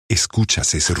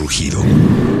¿Escuchas ese rugido?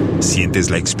 ¿Sientes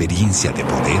la experiencia de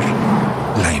poder?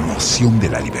 ¿La emoción de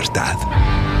la libertad?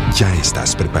 Ya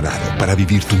estás preparado para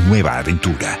vivir tu nueva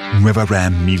aventura. Nueva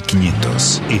Ram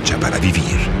 1500, hecha para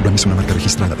vivir. Ram es una marca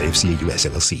registrada de FCA US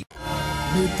LLC.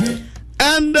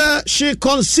 And she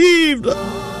conceived,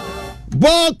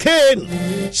 bore Cain,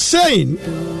 saying,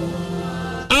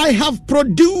 I have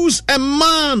produced a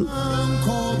man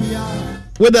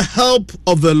with the help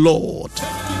of the Lord.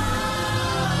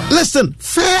 Listen,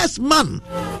 first man,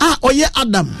 oye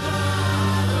Adam.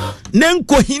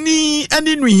 Nenko hini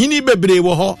eni nwi hini bebre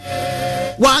wo ho.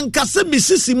 Wankase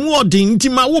misisi mu odin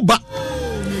ntima wo ba.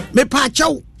 Me pa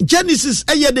chaw Genesis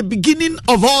the beginning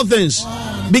of all things.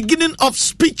 Beginning of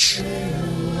speech.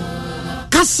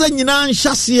 Kasa nyina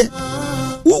nhase.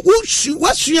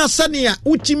 What's sania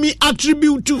utimi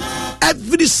attribute to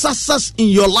every success in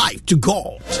your life to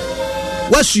God.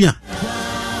 What's ya?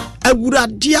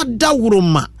 Awurade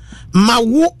adawroma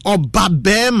mawo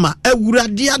obabema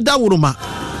awurade adawroma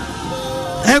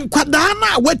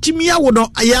enkwadana watimi yawo no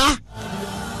ya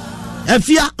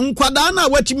afia nkwadana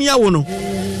watimi yawo no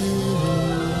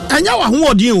anya wa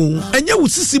hoodin o anya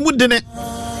wusisi mu dene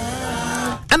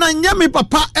ana nya me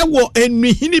papa ewo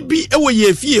enwihini bi ewo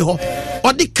ye fie ho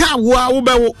odi ka wo a wo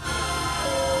bewo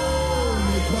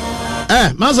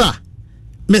maza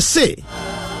me say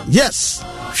yes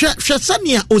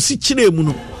hwesania osi kire mu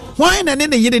no why na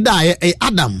ne yire da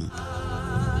Adam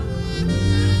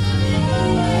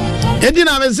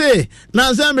edina me say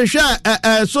na say me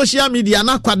hwe social media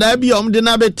na kwada bi om de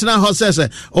na betra ho sese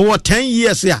over 10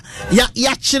 years ya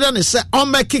kire ne se o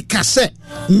mekika se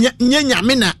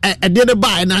nyame na de de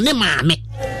bai na ne maame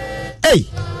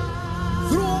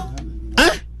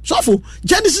so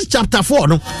Genesis chapter 4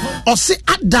 no o se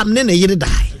Adam ne yire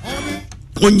dai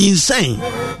onyinsɛn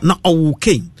na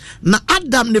ɔwo na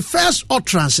Adam the first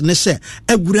utterance ne sɛ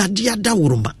awurade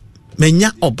adawroma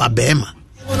menya ɔba bɛɛma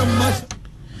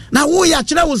na wo ya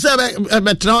kyerɛ wo sɛ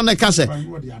bɛtena ne ka sɛ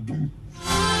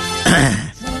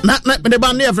na ne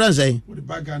ba ne friends sɛ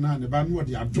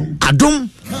adom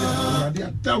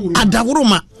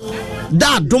adawroma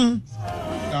da adom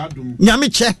nyame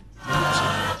kyɛ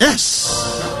yes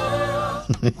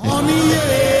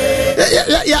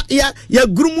ya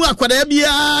grumu akwada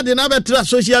bia de na betra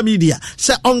social media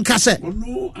se onka se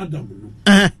no Adam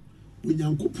no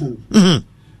onyankopon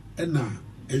na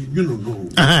enwuno no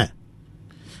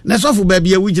na sofu ba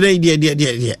bia wugire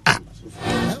de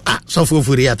sofu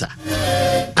furiata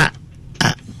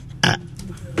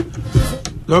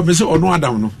no be se ono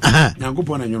Adam no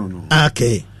nyankopon na enwuno no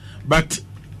okay but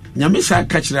nyame sa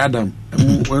ka kire Adam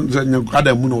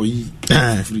Adam mu no yi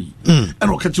free and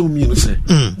okati mu no se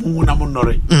mu na mo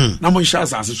nore na mo hya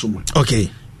asase so mu okay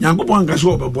nyankopon nka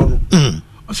so obebo no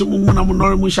o se mu na mo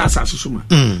nore mo hya asase so mu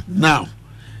now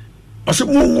o se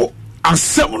mu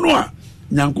asem no a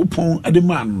nyankopon ade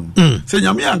man no se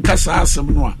nyame anka sa asem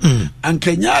no a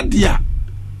ankanya de a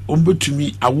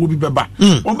ombetumi awo bi beba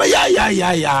o me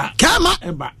ya kama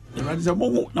eba Everybody say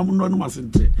mo na mo no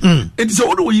masente. It is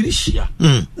all the way you share.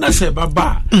 Na say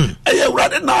baba.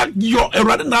 Everybody na yo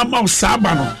everybody na ma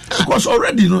saba no because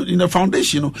already in the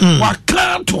foundation wa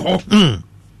kan to ho.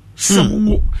 Some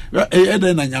na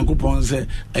Nyankopon say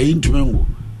ayintumengo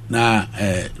na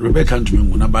Rebecca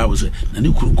ntumengo na Bible say na ne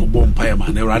kuru ko bom pae ma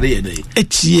na everybody ye dey.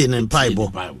 Etie na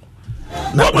Bible.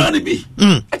 Na mani bi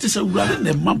ati se wurade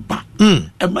na mamba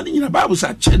e mani nyina Bible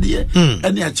sa chede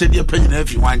ene a chede panyina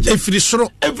afi wanje efiri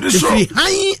soro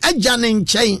han agya ne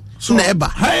nkyɛn na eba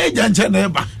han agya nkyɛn na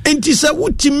eba enti se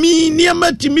wutimi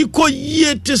niama timi kɔ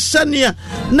yie te sania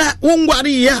na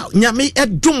wongware ya nyame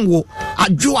edum wo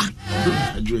adwoa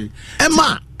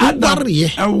ema adware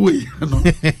ye awe no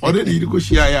ode ni ko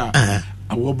hia ya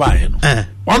awo bae no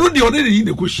ono de ode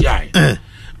ni ko hia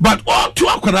but all to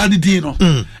akwara de din no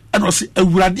and was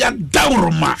awurade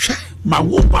adawroma ma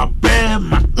wo ba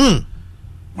bema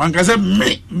wan ka se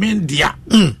me dia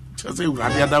se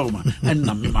awurade adawroma and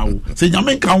na me ma wo se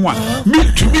nyame kan wa me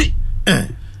to me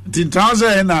tin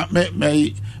taze na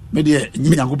me de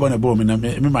nyankopon na bo me na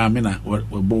me ma me na wo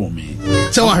bo me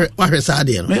so wa hwe sa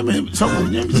de no me so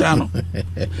nyam bisa no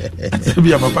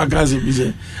bi papa ka se bi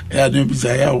se ya no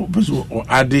bisa ya o so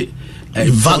ade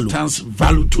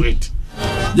value to it.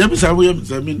 Yabisa we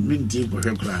mean deep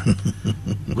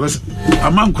because a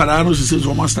man Kalano says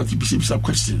almost start to be some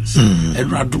questions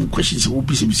and random questions will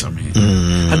be some me.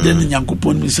 And then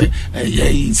Yankopon me say,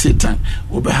 Satan,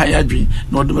 or be higher dream,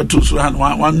 not the two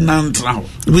one non travel.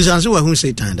 We answer who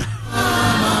Satan.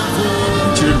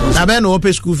 I been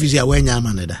open school fees when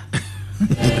Yamanada.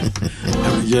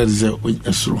 Nigeria is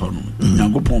a sroho no.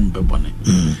 Nyankopon bebone.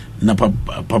 Na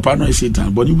papa no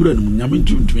Satan boni bura no nyame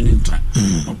ntumi nta.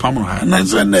 Papa mo ha na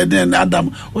so na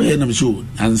Adam oye na so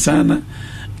ansana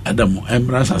Adam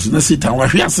embrace as na Satan wa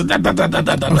hwe as da.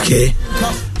 Okay.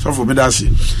 So for me that's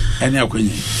it. Any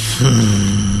akwenye.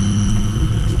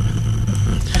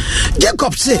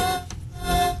 Jacob say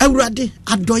Awurade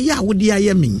adoye a wodi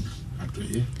ayemi.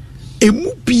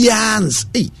 Emu bians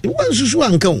wansusu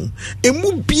anka ho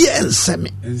emu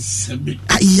bianseme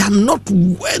I am not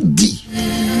worthy,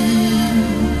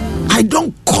 I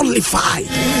don't qualify.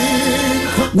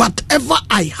 Whatever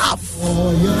I have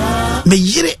me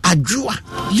yire adwua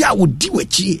ya wodi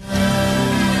wachi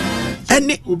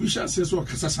ene obisha say so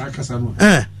kasa no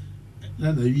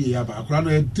na wie ya ba akura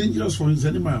no dangerous for his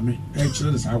enemy me e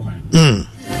kire sa kwan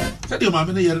said your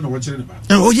mama na yere no wo kire ne ba.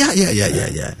 Oh yeah.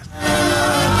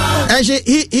 And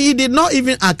he did not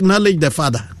even acknowledge the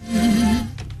father.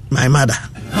 My mother.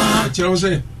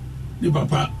 Say, ni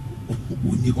papa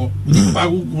ni ko ba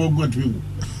go to you.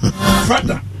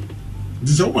 Father.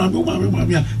 This is mama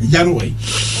yaro way.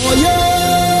 Oh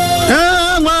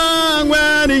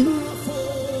yeah.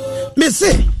 Me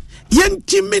say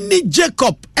yentimini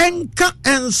Jacob enka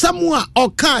ensamwa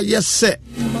oka yese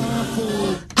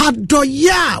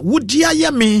adoya wudia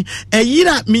ye me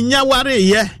eyira minyaware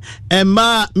ye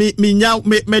ema minya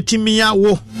metimiya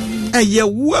wo eye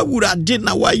wuawurade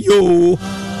na wayo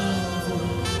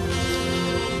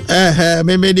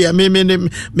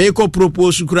me ko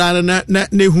propose kura na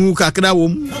hu kakra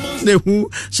wom ne hu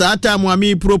sata mo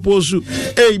mi propose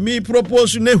mi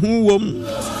propose ne hu wom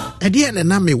ede ne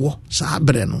na me wo sa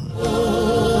bre no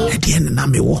ede ne na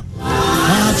me wo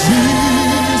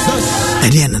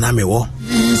ede ne na me wo.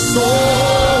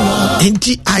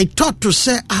 And I thought to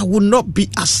say I would not be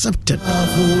accepted.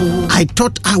 I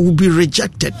thought I would be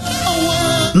rejected,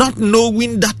 not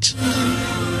knowing that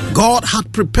God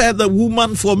had prepared the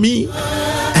woman for me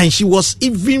and she was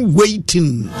even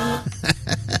waiting.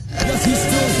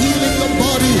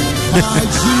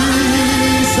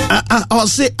 I'll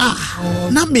say,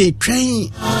 na me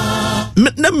train,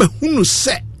 na me hunu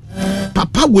se,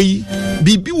 papa we,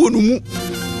 bibi wonumu.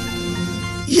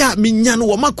 Yeah,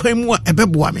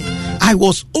 I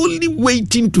was only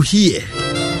waiting to hear.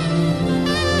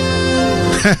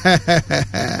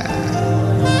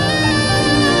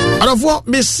 And of what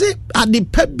me say at the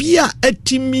pebia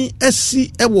etimi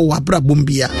esi ewo wabra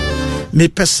bombia. Me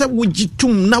pese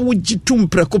wujitum na wujitum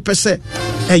preko pese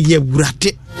eye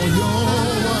wurade.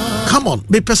 Come on,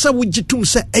 me pese wujitum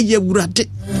se eye wurade.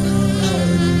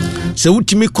 Se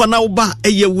utimi kona uba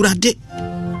eye wurade.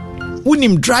 When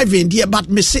him driving there, but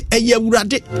me say,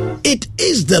 it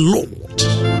is the Lord.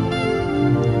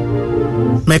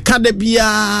 Me kade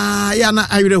biya yana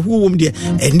ayre hu wom there.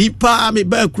 Enipa me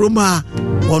ba kroma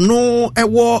ono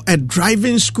ewo a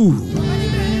driving school.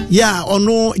 Yeah,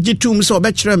 ono jitum so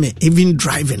obekire me even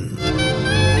driving.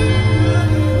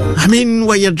 I mean,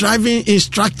 where you're driving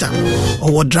instructor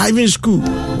or driving school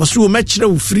was through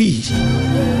metro free.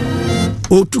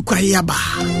 O tu kwayaba.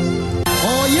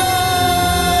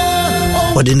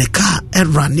 But in a car, a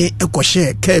running a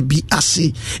kosher can be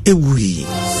assy a wee.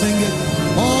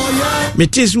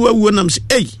 Metis were when I'm say,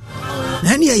 hey,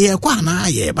 then ye kwana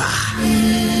yeba.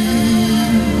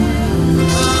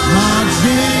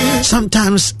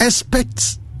 Sometimes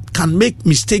experts can make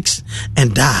mistakes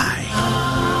and die.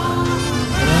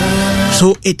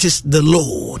 So it is the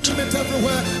Lord.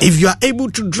 If you are able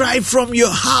to drive from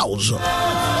your house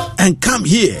and come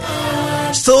here,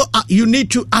 so you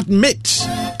need to acknowledge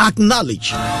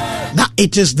that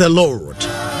it is the Lord.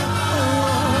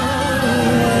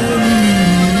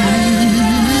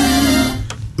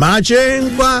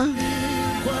 Machenkwa,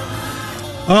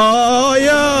 oh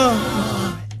yeah.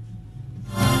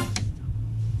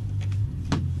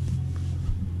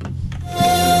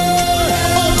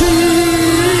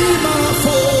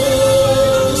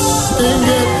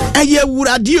 Eye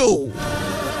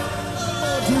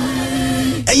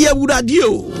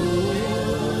wuradio.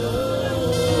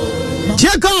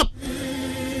 Jacob,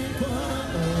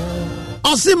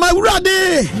 Osima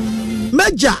urade,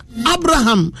 Meja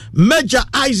Abraham, Meja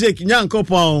Isaac,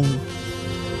 Nyankopon.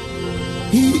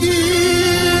 He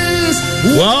is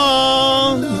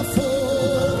wonderful.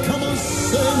 Come on,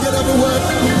 sing it everywhere.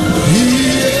 He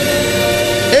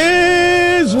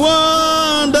is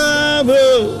wonderful.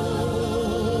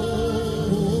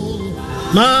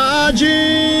 My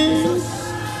Jesus,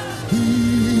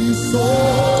 He's so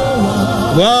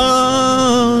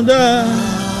wonderful.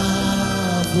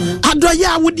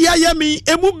 Adoya wudia yemi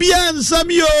emu bia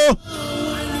nsam yo.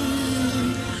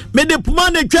 Me de puma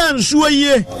ne twa nsuo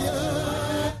ye.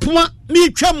 puma me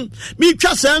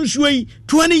twa sansuai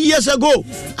 20 years ago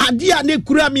adia ne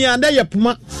kura me and ya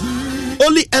puma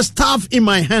only a staff in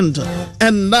my hand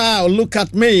and now look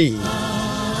at me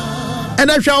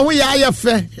and I shall we are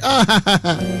fe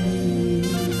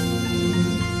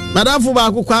madam fu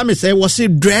ba kwa me say was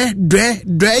it dre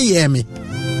ye me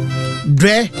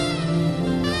dre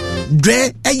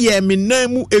eye me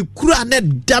namu ekura ne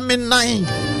dame nan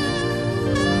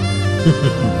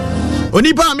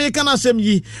onipa American asem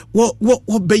yi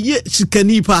wo beye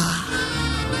sikani pa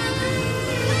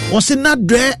wo se na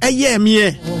dre eye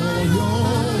me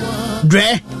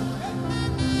dre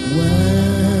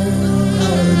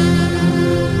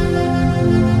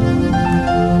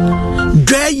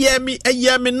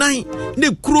eye me nan ne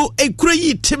kuro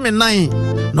yi teme nan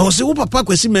na wo se wo papa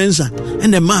kwasi mensa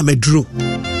ene ma meduro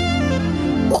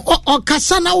o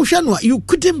kasana wo hwe no you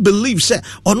couldn't believe say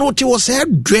ono ti was a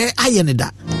dre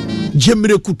ayeneda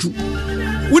jemre kutu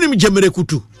wonim jemre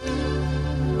kutu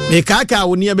me kaka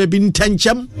woni ababi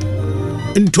ntancham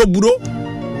ntoburo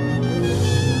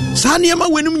sane ma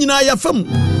wenum nyina ya fam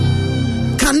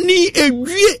kani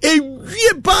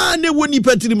ewie ba ne woni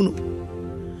patirim no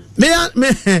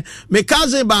me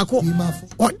kaze baako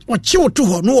o chiwo to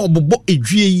ho no obobo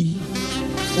edwie yi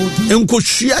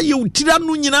enkohua ye utira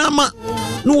no nyina ma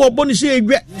no obo ne se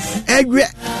edwe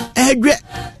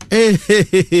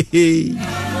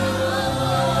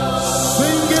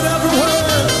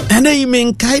ana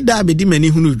imen kaida be di mani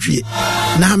hunu dwie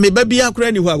na me ba bia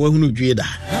kora ni ho a wa hunu dwie da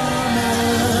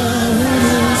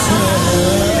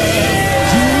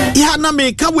ya na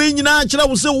me ka we nyina kira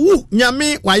wo se wu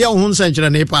nyame wa ya ho nsan kira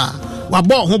ne pa wa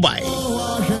bo ho bai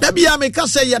da bia me ka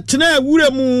se ya tena awura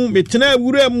mu me tena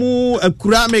awura mu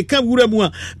akura me ka awura mu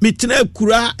a me tena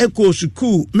akura eko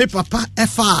suku me papa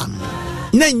efam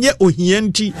na nye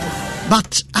ohianti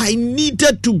but I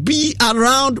needed to be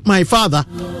around my father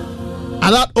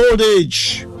at that old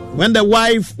age when the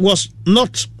wife was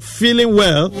not feeling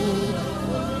well.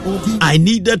 I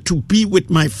needed to be with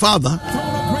my father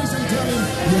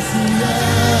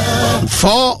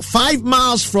 5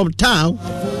 miles from town.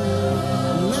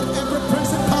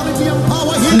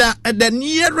 Now, the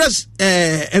nearest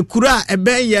Kura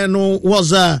Ebeyano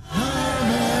was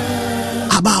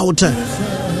about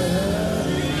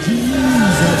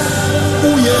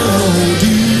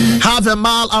half a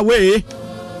mile away.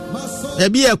 There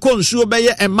be a consul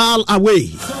a mile away.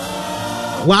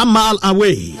 1 mile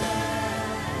away.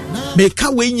 Make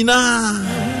a win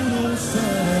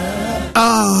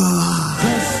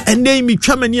and name me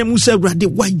Chamania Musa Radi.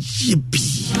 Why ye be?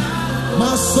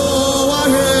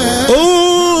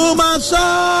 Oh,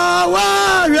 Masawa.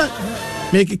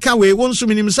 Make a kawe won't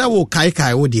swim in himself. Kai,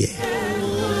 oh dear.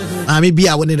 I may be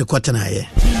out in the cotton.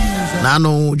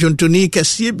 Nano Juntuni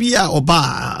Casibia or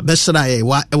Ba Bessara,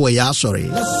 what ya sorry.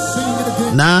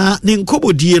 Na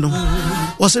Ninkobo Diano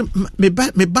was a me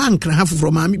bank half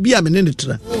from me be a minute.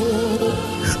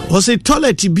 Was a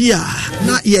toilet beer,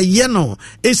 not ye yeno,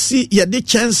 a see ye de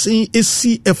chance is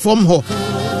see a form ho.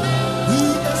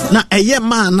 Na a ye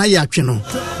man, na yakino,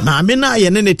 na me na ye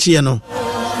nenetiano.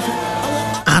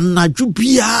 And na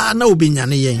jubia no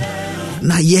binyane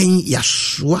na yen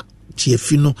yaswa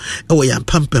tiefino ewo ya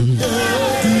pampam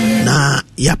na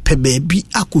ya pe baby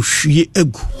akohwie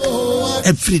egu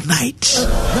every night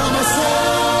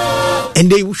and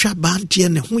they usha bantie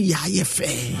ne ho ya ye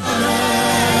fe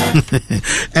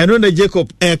eno na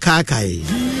Jacob kakai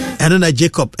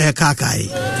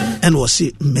and was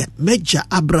see Major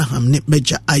Abraham ne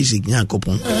Major Isaac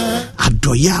Yakopon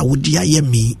adoya wodi aye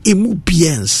mi emu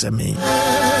biense me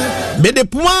be de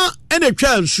point and a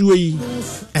child suey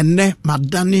and ne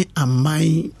madani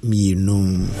amai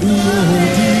mienu.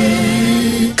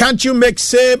 Can't you make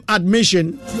same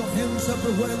admission? Your hands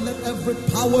everywhere, let every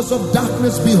powers of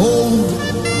darkness behold.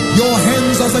 Your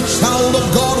hands as a child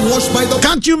of God washed by the.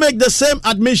 Can't you make the same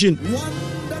admission?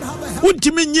 What do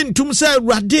you mean to say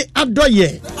Rade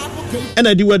Adoye? And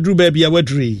I do what drew baby I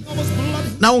would read.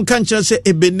 Now can't you say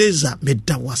Ebenezer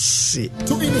medawase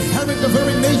to inherit the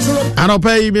very nature of and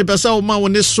pay me pesa ma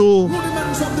woni so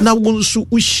na wonsu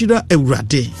ushira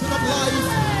ewurade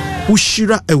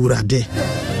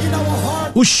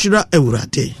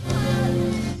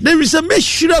there is a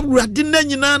meshira ewurade na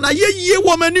nyina na ye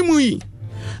wo manimu yi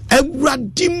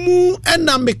ewurade mu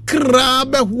na mekra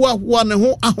be hoahoa ne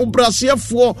ho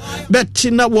ahobrasiefo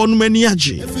betina wonu mani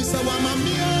age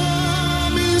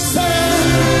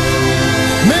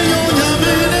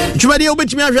Jumadi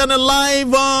obetimi ahwa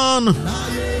live on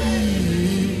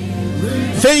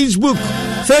Facebook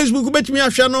obetimi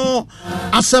ahwa no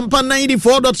Asampa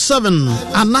 94.7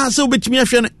 anase obetimi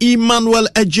ahwa no Emmanuel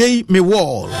Ajay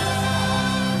Mewall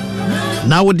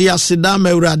Now the asida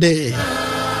mewrade.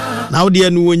 Now the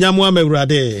anuonyamu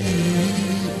mewrade.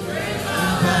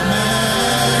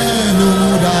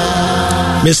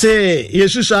 Me say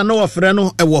Jesus ano ofre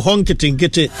no e wo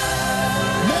honketenkete.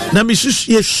 Na me sus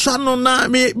ye shano na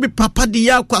me papa di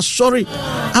yakwa sorry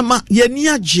ama ye ni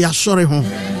agi asori ho.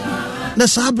 Na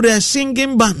sabre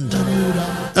singing band.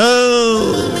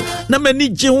 Oh, na mani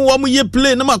je ho am ye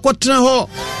play na makotra ho.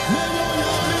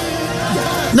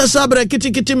 Na sabre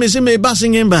kiti me se me ba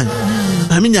singing band.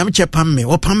 Ami nyam che pam me,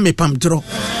 o pam me pam dro.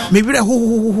 Me wire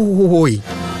ho.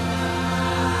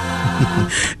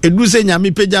 Edu se nyam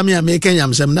pejam ya me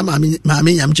kenyam sem na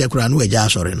mami nyam che kura no eja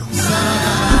asori no.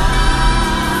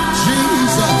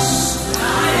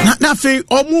 Na fe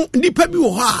omu nipa bi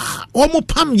wo ha omu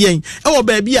pam yen e wo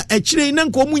ba bia a kire na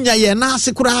nko omu nya ye na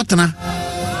ase kura atena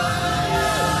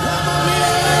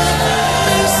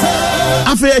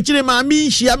afa a kire ma mi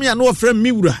hia me na ofra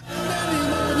miwura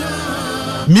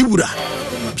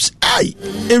ai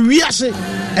ewiase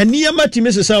eniema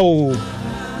timesesa o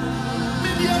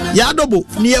ya dobo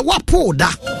ne wa poda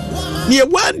ne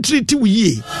wa ntreat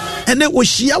wiye ene o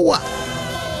hia wa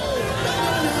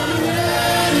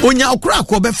Onya okra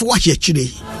ko be for chire.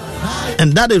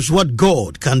 And that is what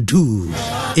God can do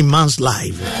in man's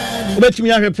life.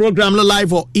 Ubetimi ahwe program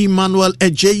live or Emmanuel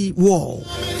AJ Wall.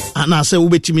 And I say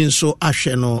ubetimi so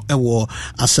ahwe no ewo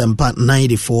Asempa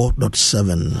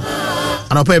 94.7.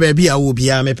 And opa baby a wo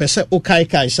bia me pese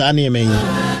okai sa na emen.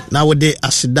 Na wo de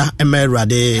asida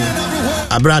emerade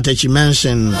abrata chi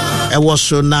mention ewo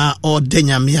so na or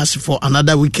denyame ase for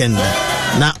another weekend.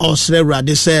 Na osre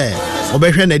rade say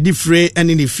obehwe na difre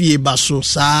ene ne fie baso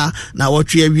saa na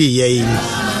wotwe awie ye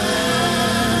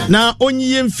na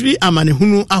onyiye mfiri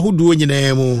amanehunu ahodo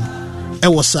nyina mu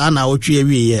ewo saa na wotwe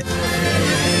awie ye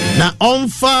na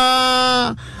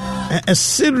onfa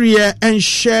Syria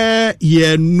enhye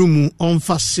ye numu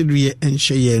onfa Syria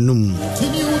enhye ye numu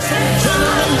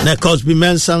na cause be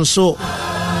mention so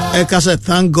ekase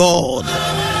thank God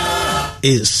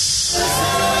is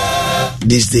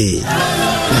this day.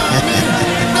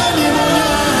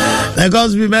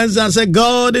 Because we mentioned say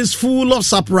God is full of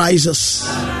surprises.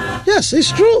 Yes,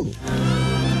 it's true.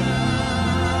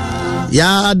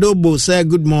 Ya dobo say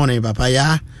good morning, Papa.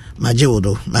 Ya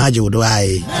majodo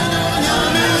ai.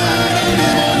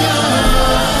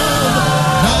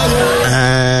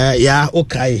 Yeah,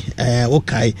 okay.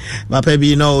 Papa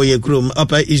bi no ye krum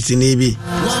upper east nibi.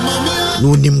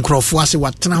 No nim krofo ase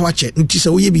watena wache. Nti se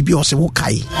wo ye bibi o se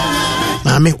okay.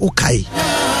 Mame okay.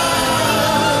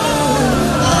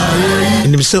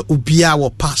 And him say ubia wa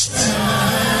past.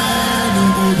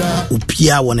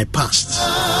 Ubia wa ne past.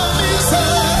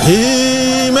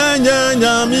 Manya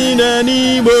nyamina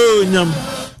ni bonyam.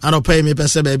 Ano pay me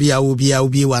pese baby a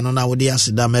ubi wa no na wo de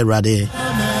asida me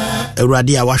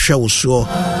Erade a wahwe wo so.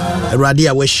 Erade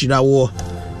a wahira wo.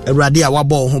 Erade a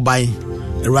wabɔ ho ban.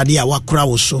 Erade a wakora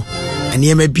wo so.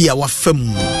 Eniema bi a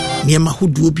wafam. Niema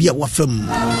hoduo bi a wafam.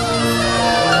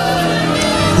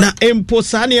 Na empo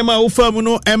sa niema wo fam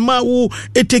no ema wo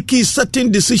eteki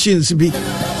certain decisions bi.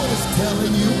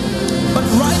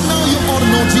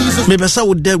 Me besa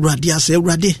wo de Erade ase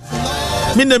Erade.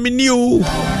 Me na meni o.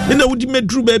 Me na wodi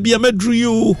medru ba bia medru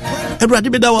yo. Erade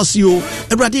be da was yo.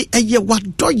 Erade eye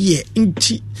wadoye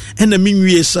nti ena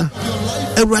menwie sa.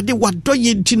 Erade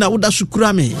wadoye nti na woda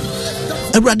sukura me.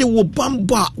 Erade wo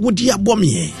bamba wodi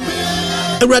abome.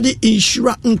 Erade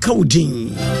insura nka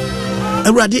wodin.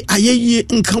 Erade ayeye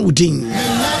nka wodin.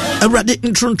 Erade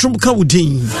ntrontrom ka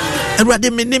wodin.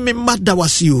 Erade me ne me mada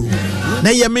was yo. Na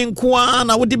ye menkoa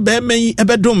na wodi ba mai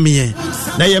ebedom me.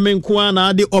 Na ye menkoa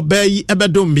na de obayi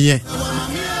ebedom me.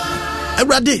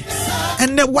 Erade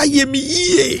ene waye mi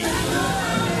yie.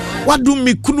 Wadum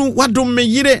mi kunu, wadum mi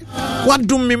yire,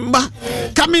 wadum mi mba.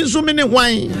 Kami nso me ne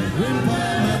hwan.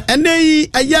 Ene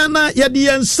ayana yadi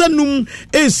yansanum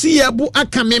esi yabu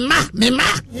aka me ma. Me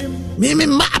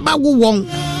ma abawo won.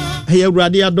 Hey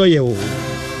Erade adoye o.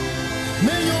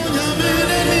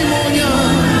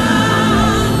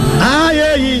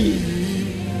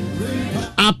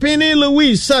 Apini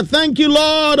Louise said, thank you,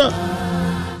 Lord,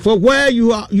 for where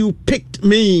you picked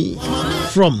me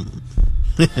from.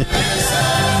 The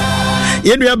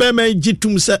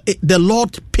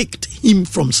Lord picked him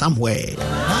from somewhere.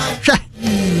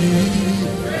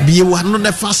 Be one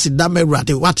the fast dame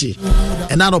Erade wati.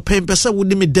 And out of pain, person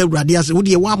would me de Erade as would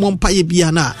you want paye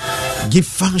biana. Give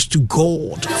thanks to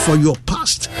God for your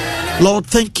past. Lord,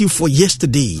 thank you for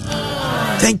yesterday.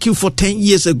 Thank you for 10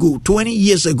 years ago, 20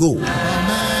 years ago.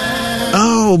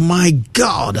 Oh my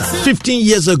God, 15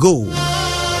 years ago.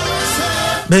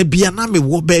 Baby aname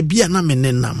wo baby aname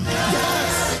nenam.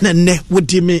 Nene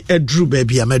wodi me edru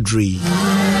baby amedri.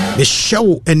 me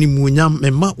show animunyam me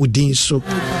ma udin so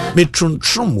me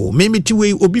trontrom wo me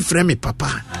metiwe obi frɛ me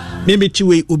papa me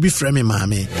metiwe obi frɛ me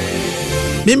maame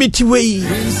me metiwe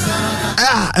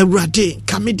awurade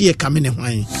kame de kame ne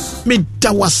hwan me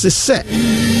da wase sɛ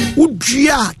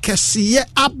udua kɛseyɛ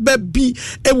aba bi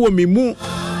ɛwɔ me mu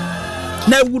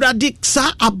na awurade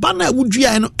sa abana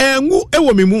udua no engu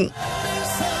ɛwɔ me mu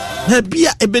na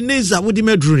bia Ebenezer wodi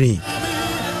madruni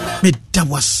me da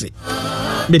wase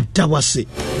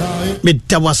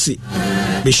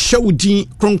me shawdi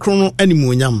kronkron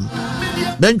animuonyam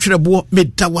bentwerebo me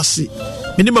da wase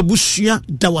me ne mabusua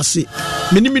da wase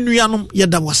me ne menuanom ye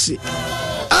da wase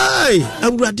ai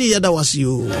awurade ye da wase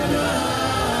o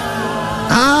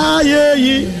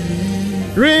ayeyi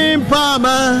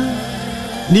rimpama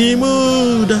ni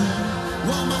muda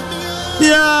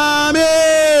ya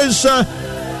mesa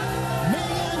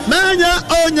manya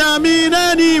onyami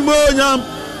na ni monyam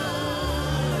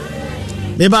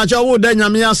me ba cha wo da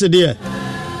nyame ase de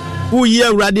wo ye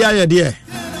awurade aye de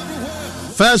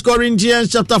 1 Corinthians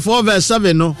chapter 4 verse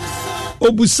 7 no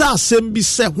obusa asem bi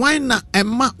se hwan na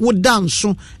ema wo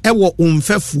danso ewo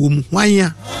omfafuo mu hwan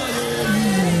ya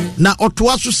na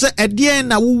otoa so se ede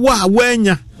na wo a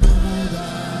wanya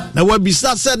na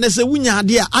wabisa se ne se wunya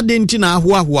ade a adenti na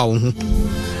ahoahoa wo ho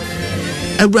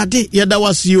awurade ye da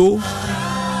wasio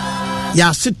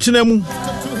ya setena mu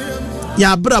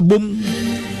ya brabom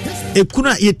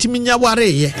ekuna yetimi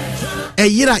nyaware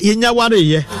eyira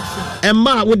yenyaware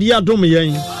emma wodi adom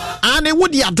yen ane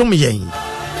wodi adom yen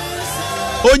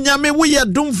onyame wo ye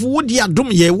domfu wodi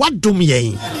adom yen wadom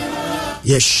yen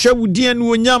ye hwawudi anu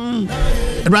onyam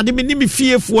awurade me ni me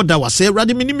fiefo da wase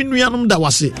awurade me ni me nuanom da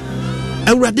wase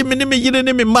awurade me ni me yire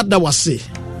ne me mada wase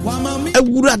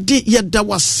awurade ye da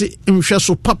wase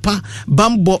nhweso papa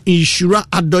bambo inshura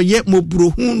adoye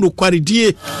mobrohu no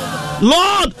kwaridie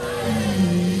Lord,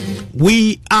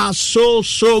 we are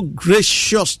so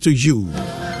gracious to you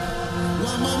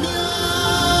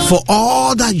for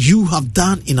all that you have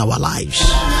done in our lives.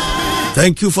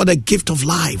 Thank you for the gift of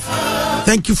life.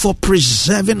 Thank you for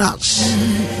preserving us.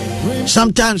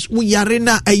 Sometimes we are in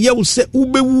a yause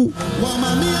ubewu.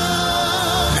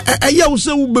 A yause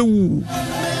ubewu.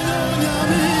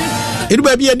 It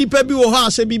may be a nipa bi wo ha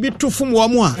se bibi to fom wo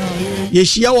mo a ye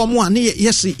hia wo mo a ne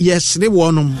yes re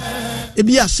wo nom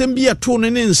ebi asem bi ato ne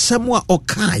nsam a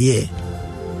okaye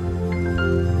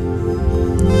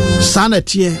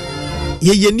sanity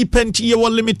ye nipa nti ye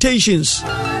limitations.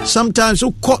 Sometimes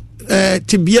you ko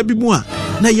tibia bi mu a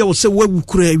na ye wo se wawu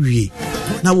kura awie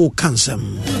na wo kansam.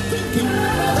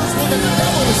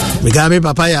 Me ga me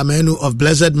papa ya menu of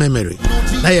blessed memory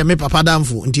na ye me papa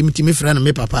damfo ntimi frɛ no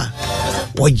me papa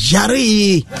o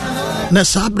yare na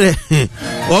sabre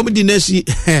o mi dinasi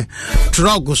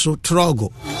trogo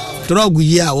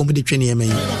ya o mi de twene yemen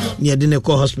ne ye de ne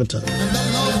call hospital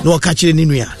no ka kire ni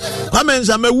nua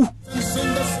kwamenza mawu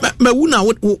na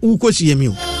wo kosi yemi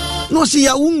o no se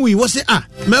ya wunwi wo se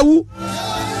mawu.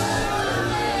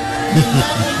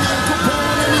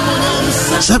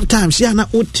 Sometimes ya na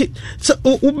uti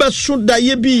ubeso da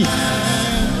ye bi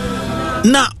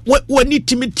na wani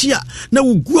timitia na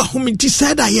ugu ahomiti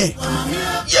said aye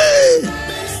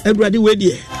everybody we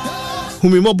die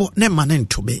humimobo ne mane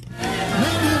ntobe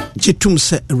jitum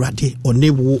se erade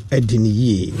onewo edini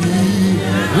ye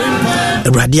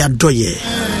erade adoye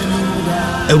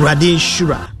erade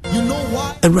shura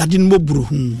erade nmoburu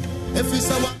hu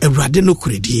erade no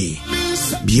kredie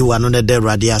biwa no ne de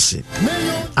erade ase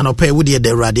anope wo de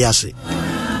erade ase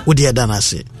wo de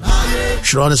danase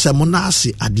shuro se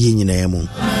monase ade nyina mu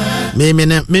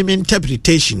me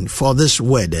interpretation for this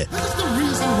word.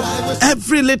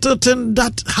 Every little thing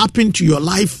that happened to your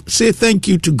life, say thank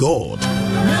you to God.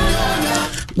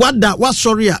 What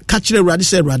sorry kachire radi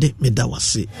say radi me da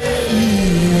wase.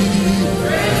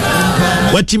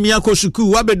 Watimi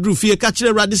akosuku wabedru fie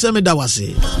kachire radi say me da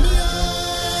wase.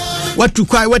 Watu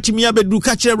kwai watimi abedru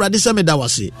kachire radi say me da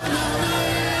wase.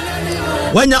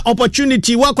 When your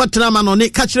opportunity wakwatena manone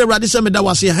kachire radi say me da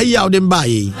wase haya odem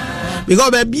bae.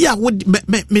 Because baby I would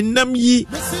me nam yi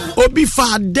obi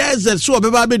fa desert so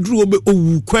obeba bedru obe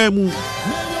owu kwamu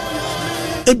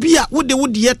ebia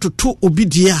wode ye toto obi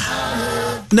dia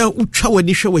na utwa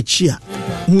wani hwe wachi a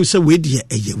hu se we dia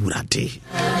eye wurade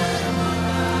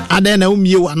ade na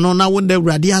umie wano na wonde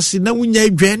wurade ase na wunya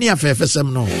adwane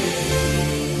afefesem no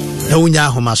na wunya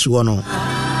ahomaso no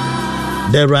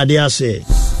the radiase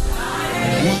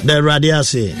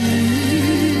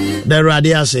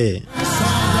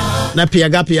na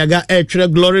piaga etwe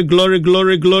glory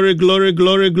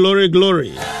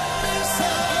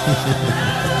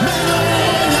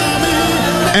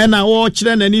and I watch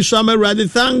then and you summer rather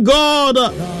thank God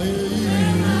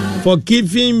for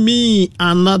giving me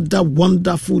another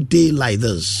wonderful day like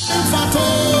this.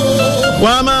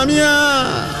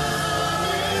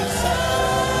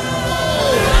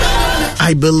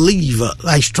 I believe,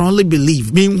 I strongly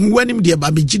believe. When him dear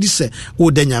baby Jidi say, "Oh,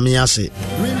 denyamia say."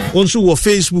 Also, on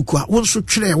Facebook, also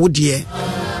try what dear,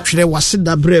 try wasit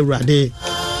da brera de.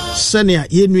 Senia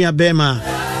yenuya bema,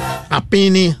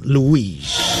 Apene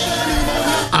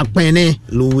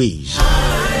Louise.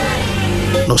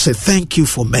 No, say thank you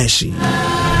for mercy. Sing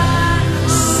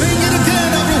it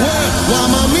again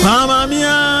everywhere. Mama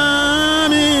mia,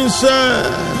 me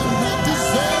sir.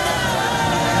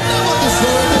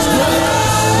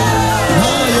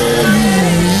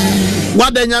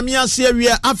 What the nyamia say we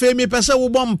afa me pese wo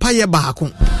bom paye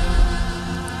baako.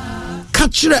 Ka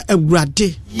kire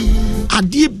awurade.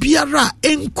 Ade biara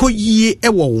enkoyie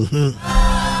ewo wo ho.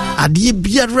 Ade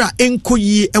biara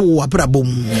enkoyie ewo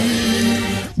wabrabom.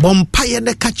 Bom paye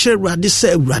ne ka kire awurade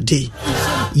se awurade.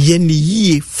 Ye ni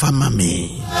yie fama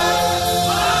me.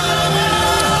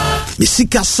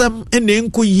 Misikasam ene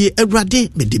enkoyie awurade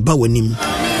me de ba wanim.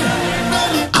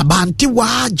 Abante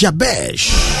wa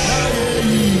Jabesh.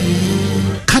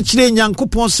 Kachire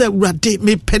Nyankopon se awurade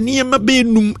me paniema be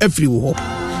num afiri wo.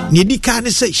 Ne di ka ne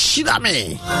se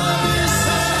shirame.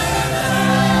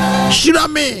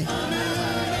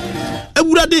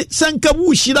 Awurade sanka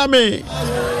wu shirame.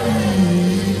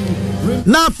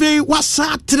 Na fe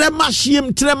wasa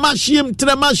tremashiem.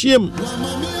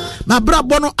 Na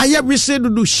brabo no aye wese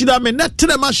dudu shirame na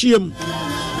tremashiem.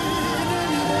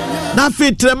 Na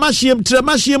fe tremashiem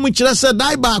kire se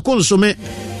dai ba ko nsome.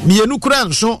 Mienu kura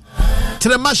nso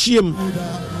tremashiem.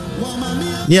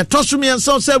 Ne tosumi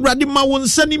enso se awurade ma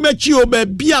wonsa ni machi o ba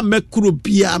bia makuro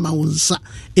bia ma wonsa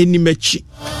eni machi.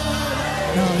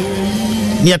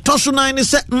 Ne tosu nan ni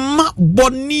se ma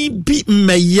boni bi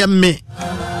meyeme.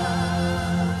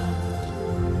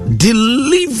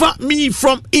 Deliver me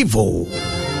from evil.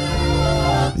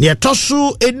 Ne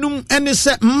tosu enum eni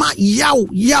se ma yaw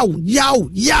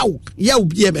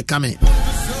bia be kame.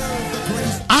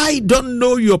 I don't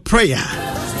know your prayer.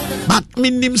 But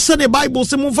minim say the Bible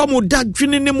say mo fa mo da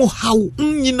dwene ne mo haw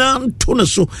nyina nto ne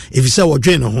so efisa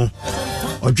wodwen ho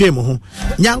odwen mo ho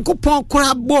Nyankopon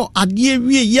kora bo ade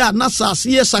wie ya na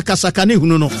sase ye sakasaka ne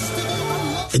hunu no.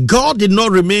 God did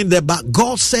not remain there, but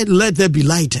God said let there be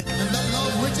light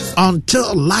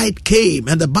until light came,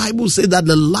 and the Bible said that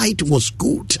the light was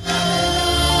good.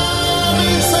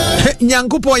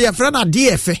 Nyankopon ye friend ade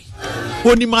efe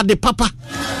onima de papa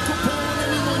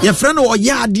ye friend o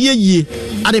ya ade yie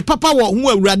ade papa wo hu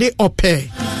awurade ope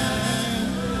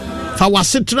fa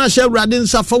wasetena hye awurade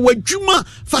nsa fa wadwuma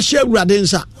fa hye awurade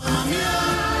nsa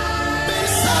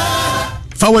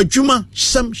fa wadwuma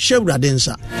sam hye awurade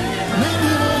nsa.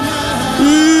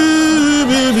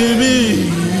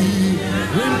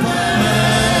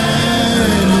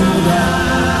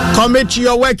 Commit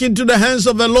your work into the hands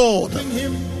of the Lord.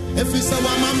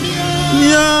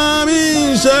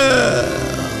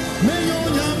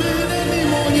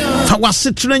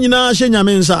 Wasetena nyina hye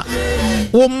nyame nsa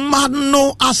wo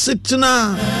mano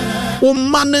asetena wo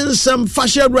manen sam fa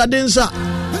hye awurade nsa.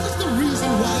 This is the reason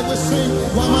why we sing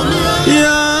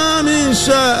nyame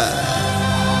nsa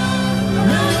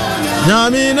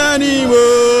nyame nani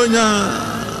wonya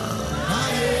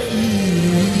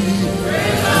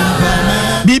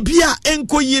bibia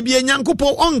enkoyie bia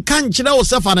Nyankopon onka nkyere wo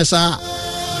sefa ne saa.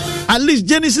 At least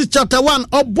Genesis chapter 1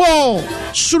 obo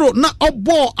suro na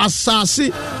obo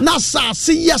asase na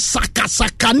asase ya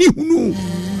sakasaka ni hunu.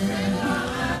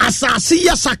 Asase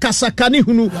ya sakasaka ni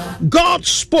hunu. God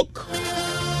spoke.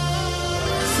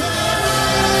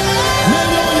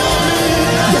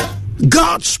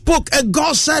 God spoke and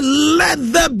God said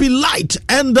let there be light,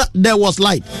 and there was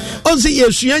light. Onse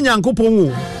Yesu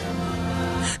Nyankopon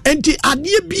enti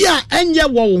adie bia enye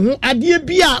wo ho adie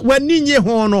bia wani nye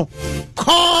ho no.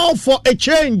 Call for a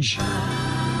change.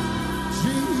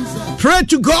 Pray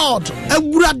to God.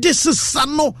 Awurade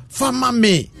sesano fama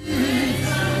me.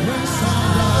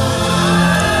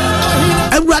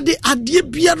 Awurade adie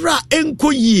biara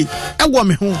enkoyi ewo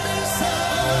me ho.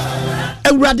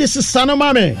 Awurade sesano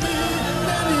ma me.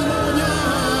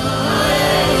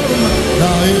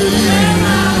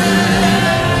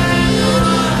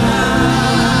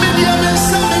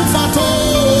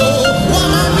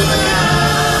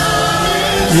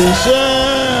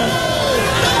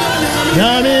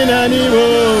 Yami nani wo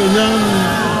nyam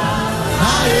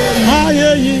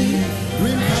ayeyi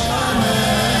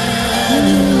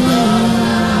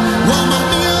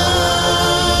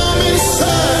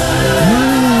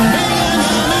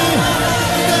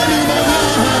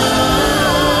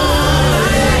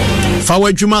fa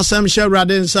wadwuma sam hye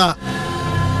awurade nsa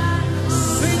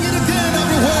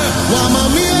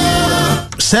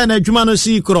Send a Jumano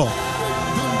Sikro.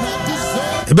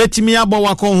 Ebetimi abo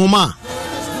wakonhoma.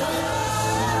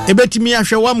 Ebetimi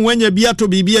ahwe wam wanya bia to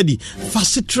bibia di.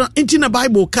 Fasitra inti na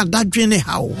Bible ka dadwene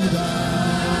hawo.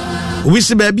 We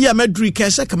se baby a medri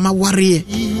kese kama warrior.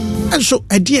 And so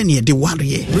adie ne de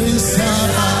warrior.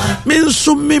 Men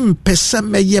so mem pesa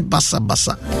meye basa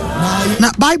basa. Na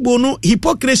Bible no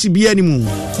hypocrisy bia ni mu.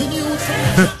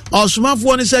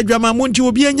 Osmafo ne se dwama monti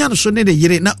obi anya no so ne de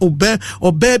yire na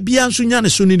oba bia nso nya ne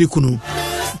so ne kunu.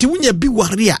 Ti wunya bi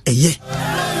warrior eye.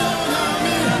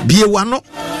 Bie wano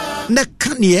ne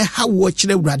kane ha wo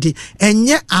kire urade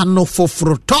enye ano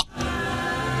foforoto.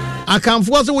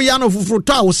 Akamfo se wo ya no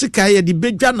foforoto a wo sika ye de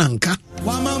bedwa nanka.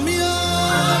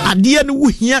 Ade ne wo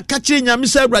hia ka kire nyame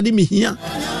se urade me hia.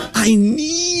 I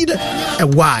need a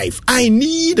wife. I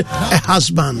need a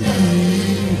husband.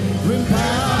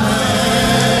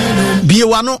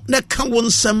 Biewano ne ka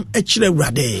wonsam a kire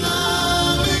urade.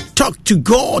 Talk to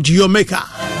God, your maker.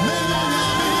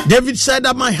 David said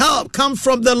that my help comes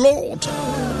from the Lord.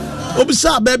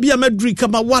 Obisa baby amedri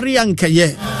kama warianka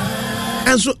ye.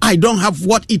 And so I don't have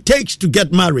what it takes to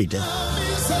get married.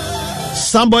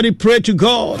 Somebody pray to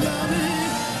God.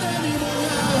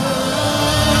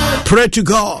 Pray to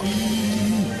God.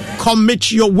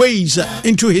 Commit your ways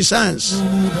into his hands.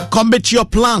 Commit your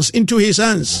plans into his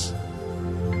hands.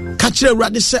 Catch the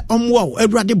radi se omwo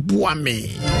everybody buame.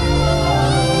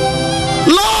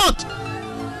 Lord,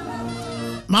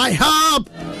 my help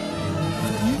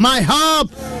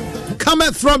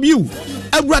cometh from you.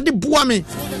 Everybody buame.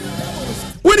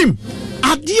 With him,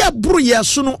 adia bruya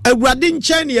suno everybody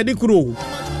nchani yadi kuro.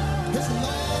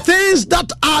 Things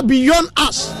that are beyond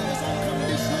us,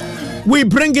 we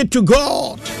bring it to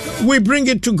God. We bring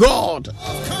it to God.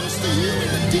 Comes to you in the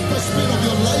deepest pit of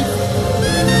your life,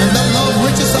 and that love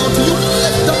reaches out to you.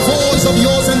 Lift the voice of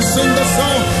yours and sing the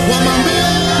song.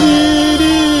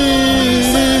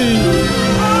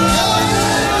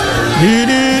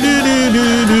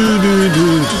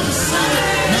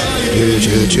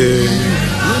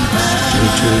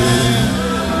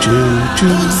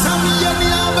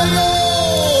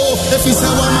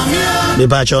 Me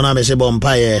pa chona me se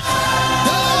bompaye.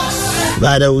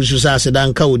 Bada ususa se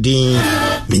danka udin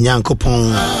me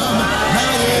nyankopon.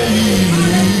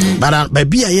 Bara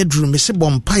baby a yedru me se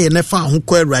bompaye ne fa ho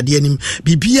ko awurade anim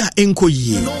bibia enko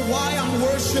yie.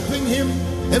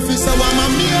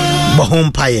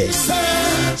 Bompaye.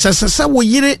 Sasa wo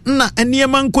yire na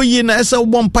eniema nko yie na esa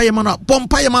bompaye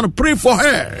man pray for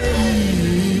her.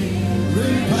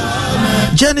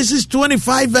 Genesis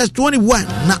 25 verse 21.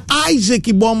 Na Isaac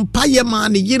bompaye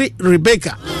man yire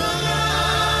Rebecca.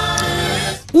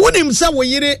 When him say we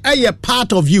yire a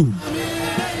part of you.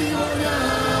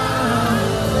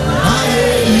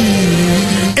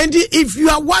 And if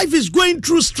your wife is going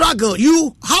through struggle,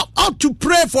 you ought to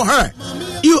pray for her.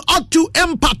 You ought to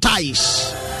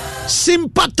empathize.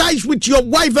 Sympathize with your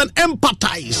wife and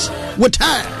empathize with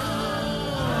her.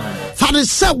 Father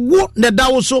said what the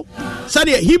also said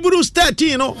Hebrews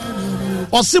 13 or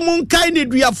simon kind of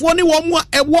we have one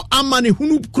more amani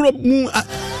hunu crop mu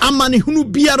amani hunu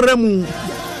biaremu.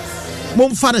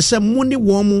 Mom father said money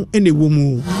woman in the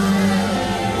woman.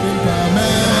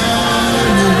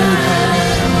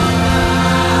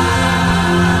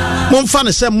 Mom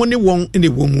father said money one in the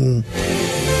woman.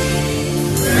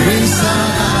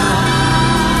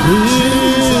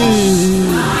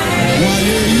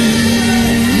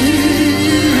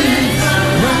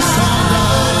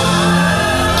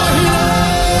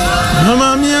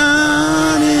 Mama mia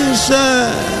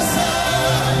say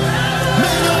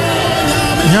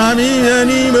Yami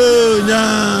animonya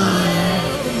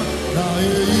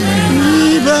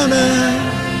Ibame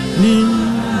Nindo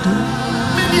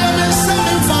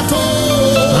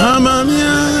Mama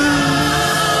mia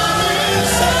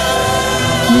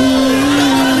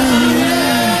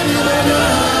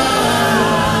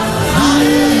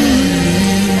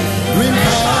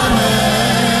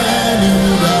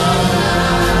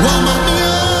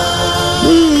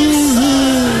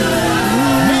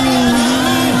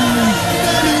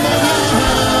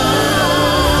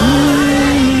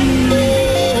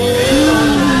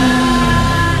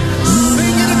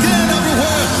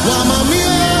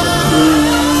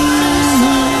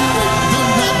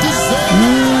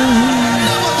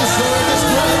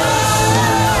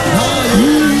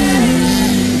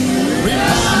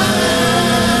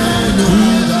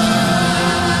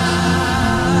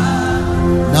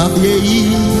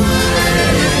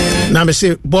na me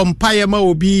say bompaye ma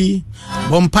obi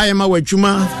bompaye ma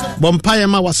wadwuma bompaye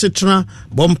ma wasetena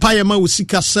bompaye ma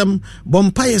usikasem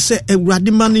bompaye se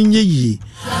awurade ma ne nye yi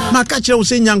maka kire wo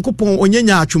se nyankopon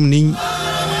onyenya atwumni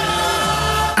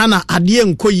Ana adie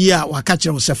nko yi a waka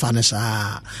kire wo se fa ne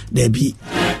saa there be.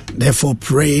 Therefore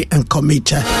pray and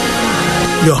commit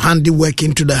your handiwork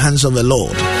into the hands of the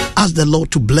Lord. Ask the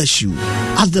Lord to bless you.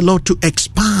 Ask the Lord to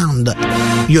expand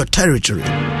your territory.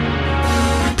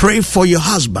 Pray for your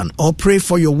husband or pray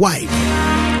for your wife.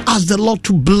 Ask the Lord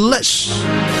to bless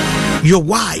your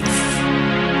wife.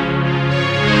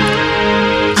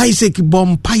 Isaac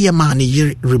bompaye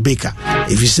mani Rebecca.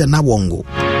 If you say na wongo.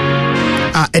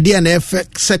 Edi na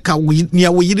effect seka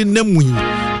nia wo yiri namu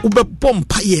ube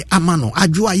bompaye amano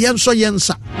adwoa yenso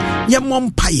yensa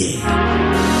yemompaye.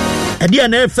 Edi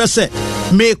na effect se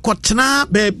me kotena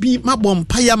baby ma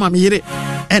bompaye ma meyire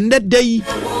ende day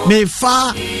me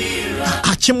fa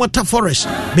Achimota forest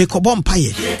me ko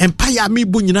bompaye empire mi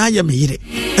bu nyina ya meyire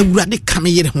awurade ka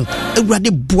meyire ho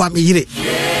awurade boa meyire.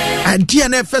 Edi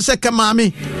na effect se ka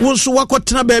maame wo so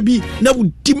wakotena baby na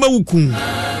wudi mawukun.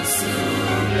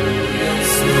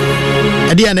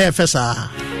 Edi na effect sa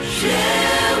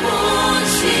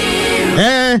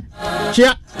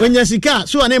chia wenya sika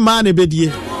so ane ma na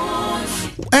bedie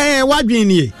wadwen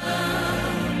nie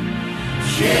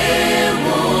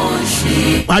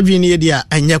wadwen nie dia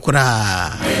anya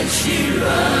kura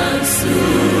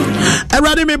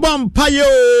awurade me bompa yo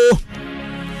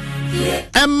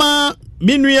Emma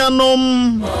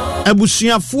minuanom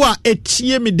abusuafo a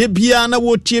etie me de bia na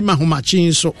wotie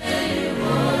mahomachin so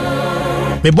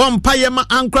me bompa ye ma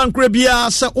ankrankra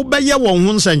bia se ubeye won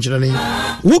ho nsankyerene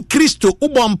wo Kristo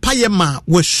ubompa ye ma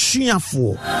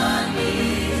wasuafo.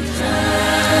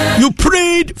 You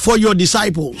prayed for your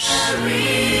disciples,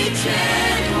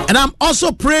 and I'm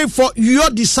also praying for your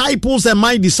disciples and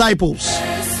my disciples.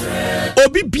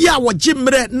 Obi bia wo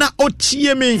jimre na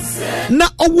otie me na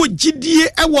owo gidie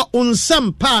ewo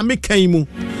onsam pa me kan mu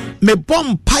me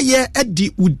bompa ye edi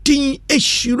udin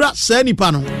ehira sa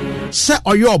nipa no se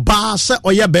oyo ba se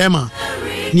oye bema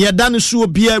ne yeda ne so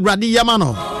obi awurade yama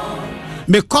no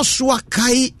me koso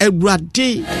akai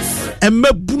awurade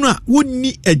emabuna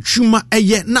woni adwuma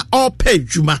eye na opa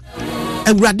adwuma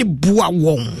awurade boa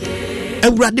won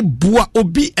awurade boa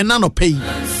obi enanopai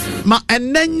ma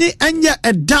enenye anya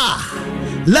eda.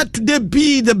 Let today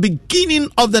be the beginning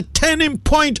of the turning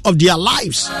point of their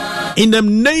lives in the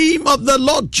name of the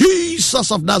Lord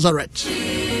Jesus of Nazareth.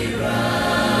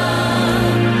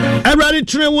 Everybody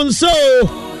train so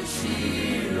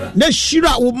na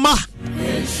shira uma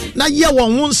na ye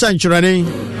won century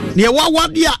ne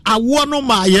wawade a awo no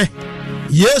maaye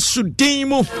Yesu din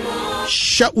mu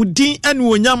sha udin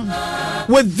anuonyam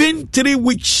within 3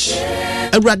 weeks.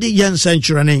 Everybody yen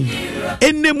century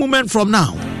any moment from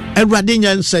now. Awurade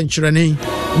nya nsankyerene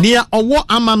nia owo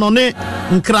amanone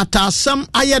nkratasam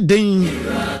ayeden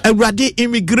awurade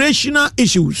immigrational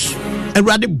issues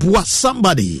awurade boa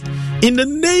somebody in the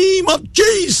name of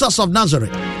Jesus of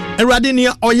Nazareth. Awurade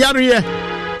nia oyare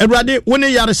awurade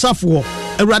woni yaresafo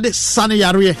awurade sane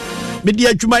yare medi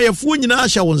adwumayefo nyina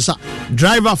ahya wonsa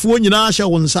driver fo nyina ahya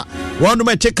wonsa wonu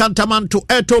mete kantamanto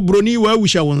eto broni wa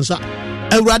ahya wonsa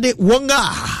awurade wonga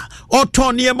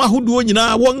oton niema huduo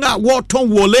nyina wonga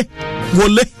woton wole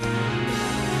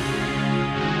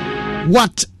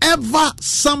whatever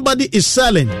somebody is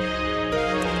selling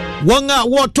wonga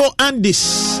woto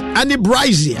andis ani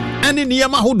brazia ani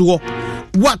niema huduo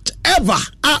whatever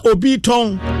a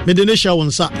obiton medenesha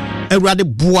wonsa awurade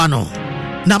buano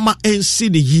na ma ensi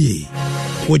de ye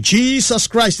wo Jesus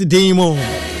Christ demo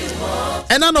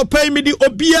ena no pay me di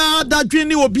obia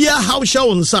dadwene obia hausha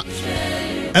wonsa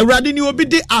awurade ni obi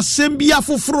de asembia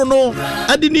foforo no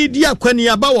ade ni di akwani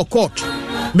aba wo court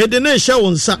medene hye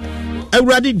wonsa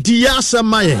awurade di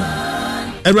asamaye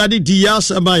awurade di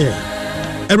asamaye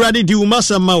awurade di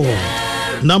umasama wo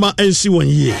nama ensi won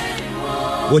ye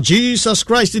wo Jesus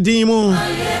Christ dimo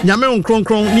nyame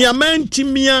nkronkron ni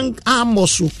amantimian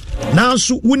amoso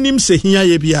nanso wonim se hia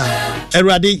ye bia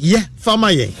awurade ye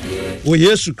fama ye wo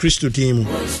Yesu Kristo dimo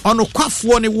ono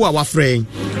kwafo ne wo a wafrɛ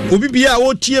obi bia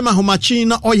o tie mahomachi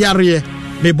na oyare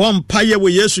me bompaye wo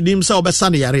Yesu dim sa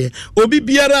obesane yare obi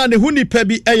biara ne hunipa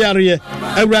bi eyare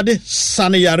awurade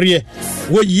sane yare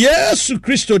wo Yesu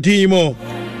Kristo dimo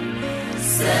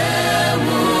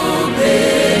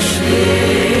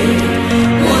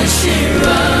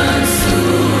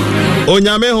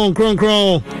onyame hon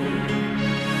kronkron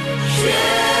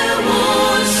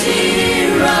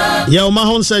ya o ma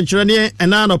hon century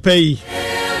enano pay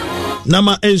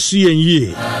nama ensu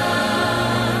yenye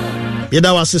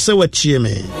yeda wasese wachie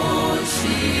me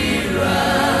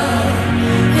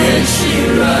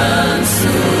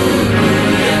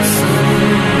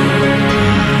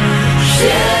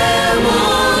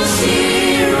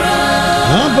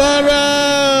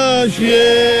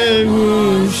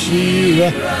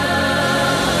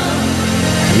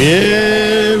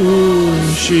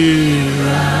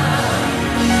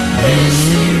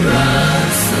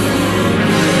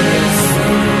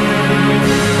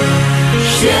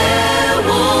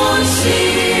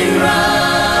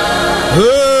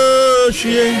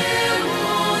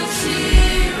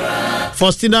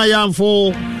Faustina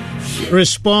Yamfo,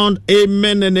 respond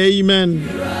amen and amen.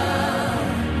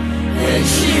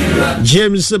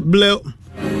 James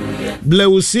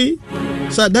Bleusi,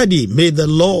 so Daddy, may the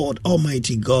Lord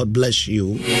Almighty God bless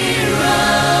you.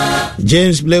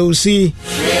 James Bleusi,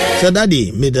 so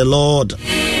Daddy, may the Lord,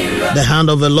 the hand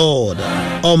of the Lord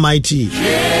Almighty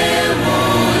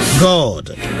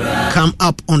God come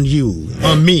up on you,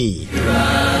 on me.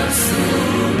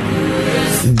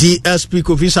 DSP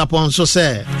Kofisapon so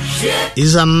say,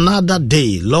 is another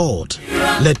day, Lord,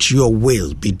 let your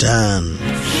will be done.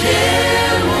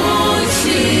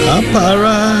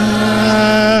 Apara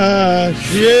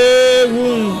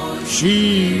Shewu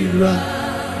Shira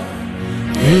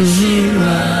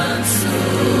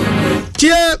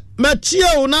Tie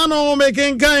Matio nano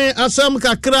making kind asam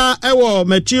kakra ewo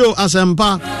Matio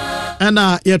asempa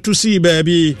ena yetu see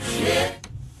baby.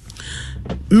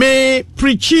 Me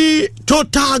preach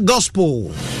total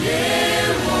gospel.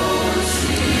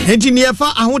 Enti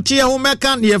niefa ahotie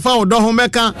homeka niefa odo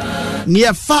homeka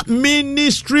niefa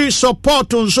ministry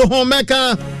support nso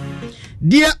homeka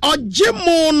die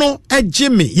ogimo no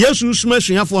ejimi Yesu suma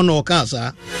suafo no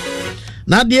okasa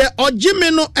na die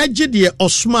ogimi no eji die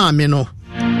osma me no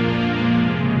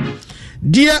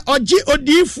die ogi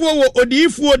odifuo wo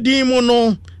odifuo din mu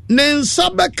no ne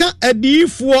nsabeka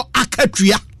adifuo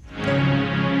akatua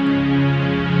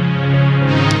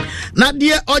na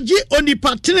die ogi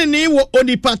onipatene ni wo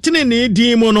onipatene ni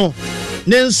din mu no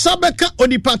ne nsabeka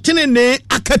onipatene ni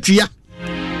akatua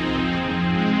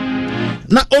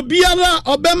na obiara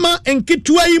obema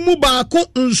enketua yi mu baako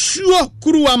nsuo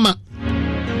kuruwama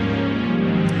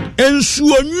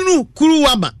nsuo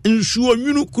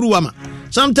kuruwama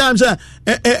sometimes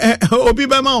obi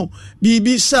bema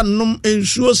bibi sanum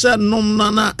nsuo sanum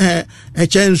na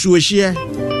eche nsuo hie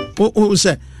o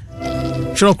se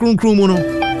chrokrun mu no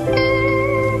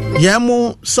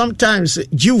yamo sometimes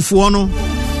jiwfo no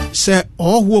se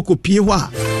oho kopie ho a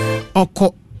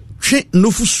oko twe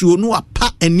nofusuo no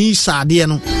apa ani sade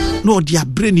no na odi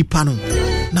abre nipa no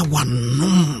na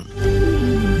wanom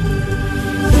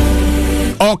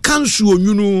o kansuo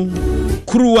nyunu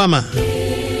kuruwama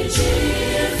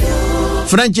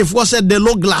French for said de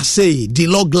l'eau glacée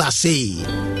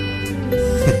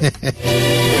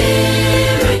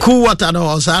cool water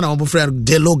no sana my friend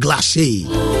de l'eau glacée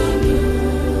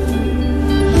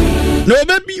no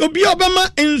baby obi obama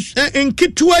en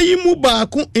ketua yi mu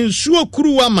baako ensuo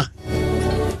kuruwama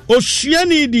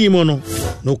osuani di mo no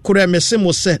no kure mese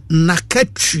mo se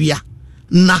nakatua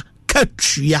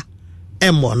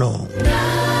emono.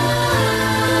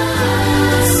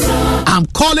 I'm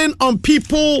calling on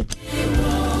people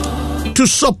to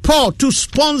support, to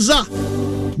sponsor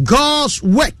God's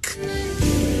work.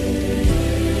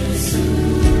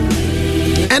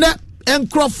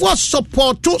 And Crawford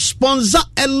support to sponsor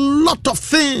a lot of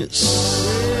things.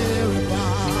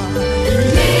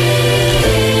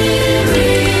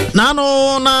 Na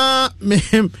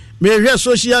me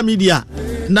social media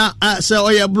na say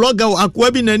oya blogger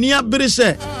akwabi na ni abere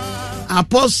say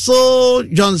Apostle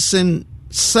Johnson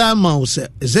Sama say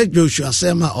is it Joshua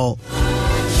Sama or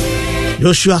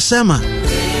Joshua Sama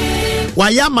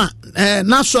wayama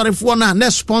na sorefo na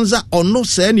sponsor or no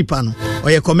say nipa no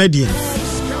oya comedian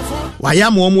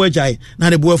wayama omo agai na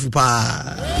de boafu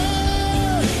pa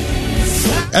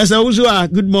Esther Uzua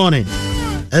good morning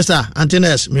Esther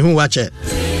Antinous me hu watch it.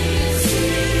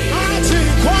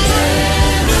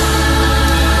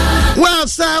 Well,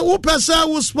 sir, who person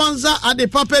will sponsor at the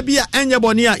Papa Bia and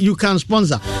Yabonia, you can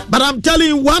sponsor. But I'm telling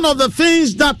you, one of the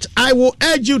things that I will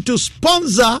urge you to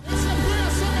sponsor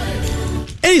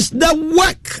is the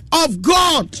work of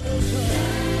God.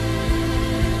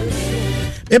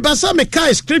 Ebasa me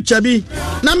kai scripture bi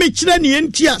na me kire ni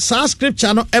entia sa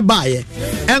scripture no ebaye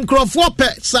enkrofo pe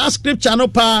sa scripture no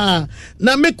pa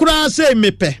na me kura se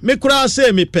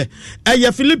mepe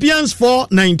eye Philippians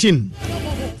 4:19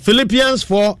 Philippians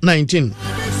 4:19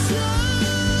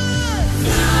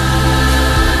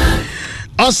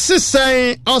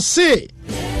 Ose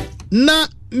na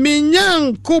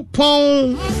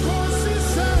minyankopon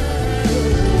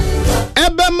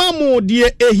ebema mu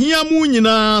de ehia mu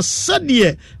nyina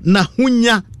sade na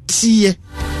hunya tie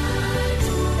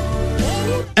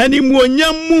ani mu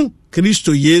onyamu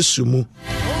Kristo Yesu mu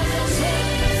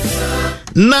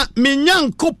na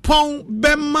minyankopon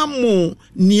bema mu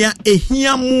nia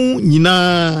ehia mu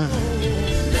nyina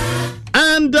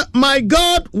and And my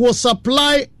God will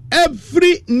supply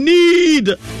every need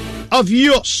of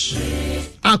yours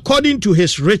according to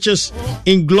his riches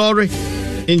in glory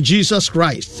in Jesus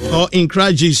Christ, or in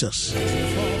Christ Jesus.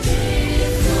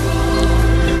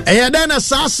 Then a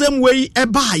sasem way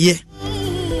ebaye.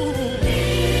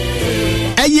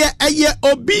 Eye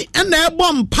obi and a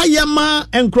bomb payama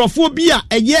and crophobia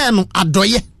a yen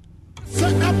adoye.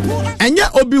 And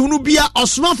yet obi hunubia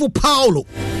osmafu Paulo.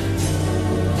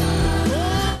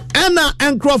 Ena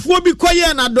enkrofo bi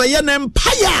koye na doye na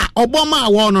empire oboma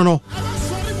wono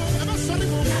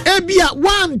ebia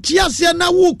wan tiase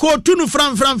na wo ko tunu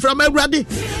fram awurade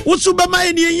wo so be ma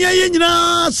eni ye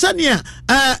nyina sania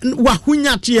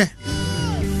wahunyate.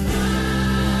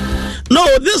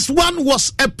 No, this one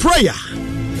was a prayer.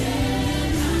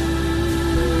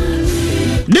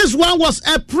 This one was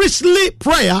a priestly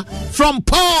prayer from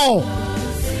Paul.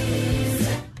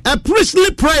 A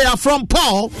priestly prayer from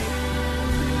Paul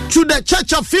to the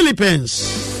church of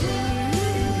Philippines.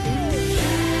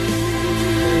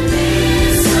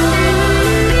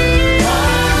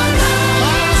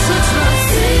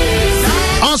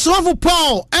 Also for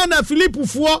Paul and a Philippu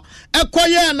for a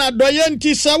koyana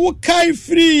doyenti sawu kai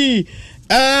free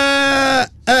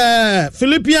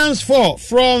Philippians 4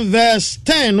 from verse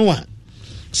 10:1.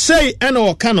 Say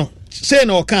no kano.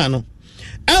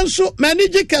 And so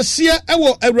manage kasia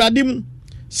ewo awradim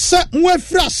sa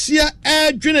mwefrasia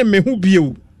adwene mehu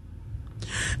bio.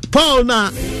 Paul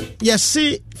na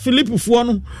yesi Philippu fo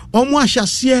no omo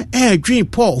ahyasia adwene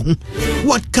Paul.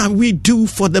 What can we do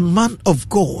for the man of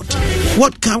God?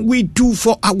 What can we do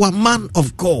for our man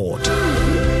of God?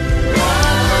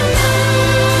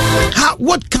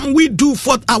 What can we do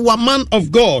for our man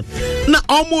of God? Na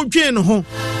omo dwen ho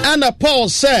and Paul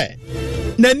said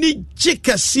nani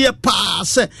jikasia pa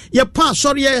se ye pa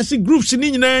sorry yes groups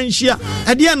ni nyina nhia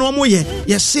ade na omo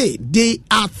ye say they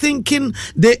are thinking,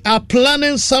 they are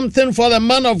planning something for the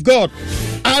man of God.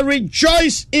 I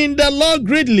rejoice in the Lord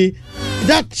greatly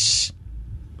that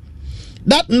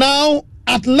now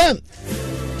at length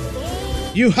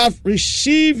you have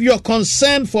received your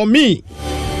consent for me.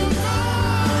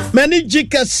 Many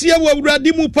jikasia wa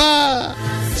uradi mu pa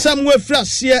samwe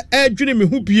frasia adwene me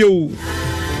hu bio.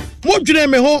 Modwene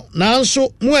me ho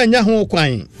nanso mo anya ho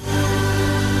kwan.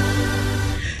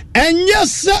 Enya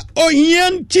sa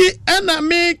ohianti ana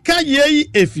me ka yei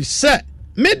efise.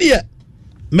 Me de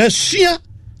masua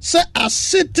sa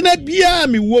asetena bia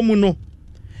me wo mu no.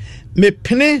 Me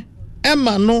pene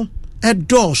ema no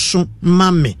edoso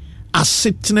mame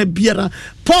asetena biara.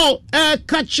 Paul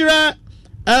ka kire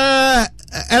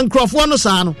enkrofo no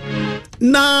sa no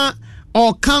na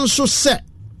o kanso se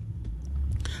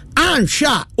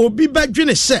ansha obi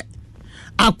badwene se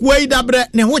akwai dabre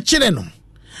ne ho kire no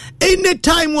any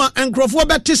time wa enkrofo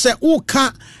beti se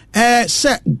uka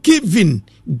se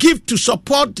give to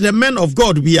support the men of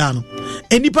God bia no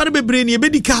enipa ne bebre ne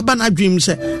ebedi ka ba na adwem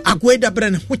se akwai dabre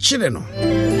ne ho kire no.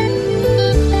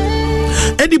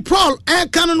 Edi Paul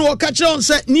kan no ka kire on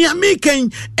se ni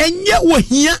ameken enye wo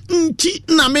hia nti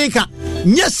na meka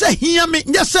nye se hia me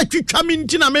nye se twitwa me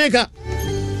nti na meka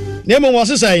nemo wo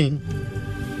se sai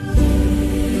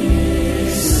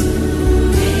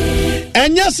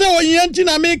enya se ohia nti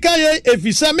na meka ye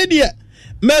efisa me de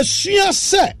masua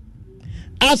se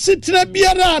asetena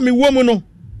biara me wo mu no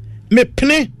me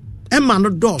pene ema no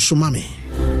dɔɔso ma me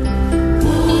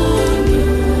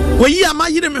oyi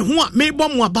amayire me ho a me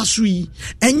bɔ mo abaso yi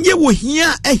enye wo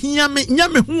hia ahia me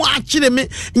nya me ho a kyere me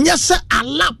nya se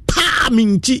ala pa me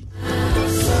nti.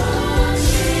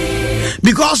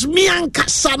 Because me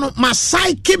ankasa no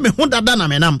masaike me ho dada na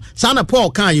menam sana Paul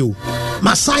kan yo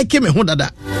masaike me ho dada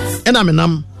ena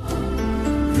menam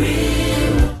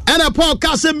ena Paul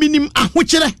ka se minim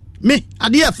ahokyere me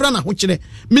ade e fra na ahokyere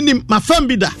minim mafam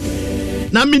bi da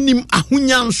na minim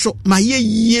ahonya nso maye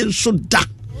yie nso da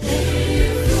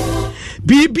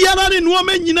bibiara ne no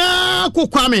ma nyina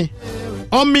kokwame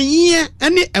o menye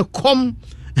ene ekom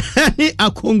ene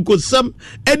akonkosam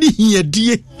ene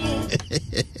hiadie.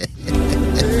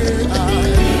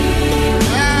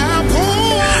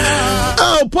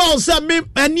 Oh, Paul said me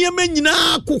enieme nyina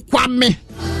akokwame.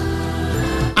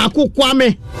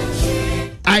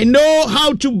 I know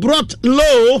how to brought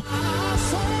low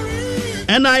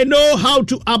and I know how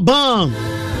to abound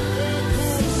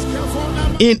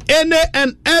in any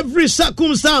and every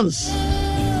circumstance.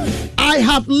 I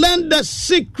have learned the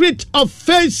secret of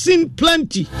facing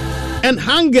plenty and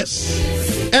hunger,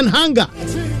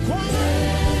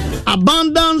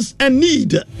 abundance and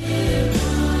need.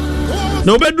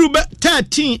 No bedroom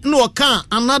 13 no can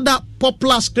another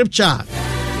popular scripture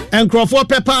and Crawford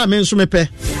pepper means me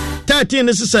 13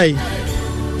 is to say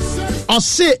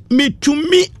ɔse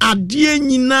metumi adeɛ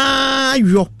nyinaa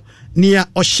yɔ nea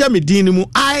ɔhyɛ me din mu.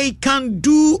 I can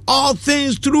do all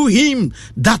things through him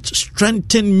that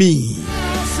strengthen me.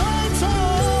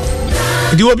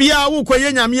 Di obia wo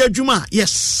koye nyame adwuma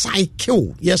yes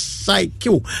cycle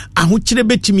ahokyere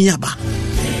betimi aba.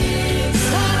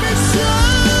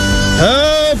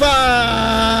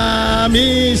 Ova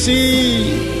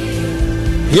misi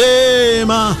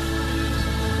yema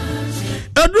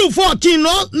Adru 14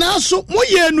 no na so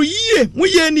moye no yie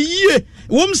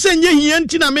wom senye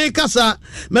hianti na mekasa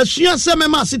masua se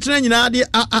mema setena nyina de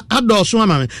adoso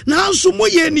ama me na so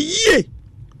moye ni yie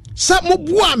sa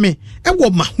moboa me ewo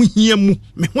mahohia mu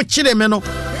me ho kire me no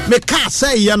me ka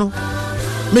say ye no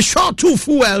me short too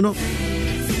fuel no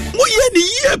moye ni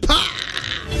yie pa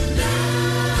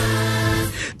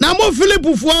na mo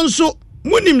Philipfo nso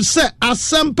munim se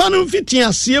asampa no mfiti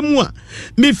asemu a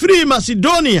me free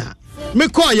Macedonia me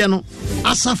koye no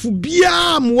asafu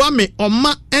bia moa me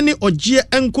oma ene ogie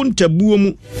enkontabuo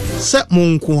mu se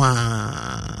monko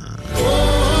a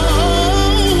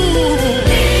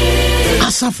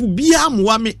asafu bia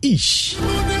moa me ish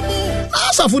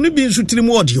asafu ni bi nsutiri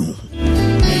mu odi ho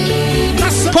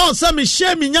Paul say me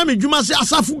share me nyame dwuma se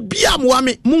asafu bia moa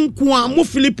me monko a mo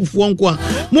Philipfo nko a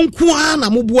monko a na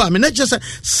mo boa me na che se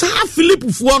sa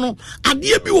Philipfo no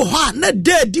ade bi wo ho a na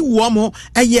di wo mo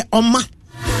eye oma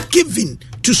giving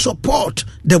to support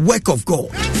the work of God.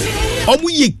 Omu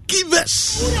ye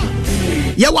givers.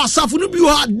 Ye wasafu no bi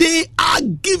ho, they are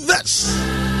givers.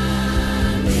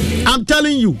 I'm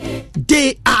telling you,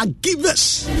 they are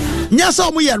givers. Nyasa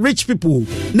omu ye rich people.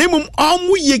 Nemum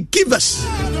omu ye givers.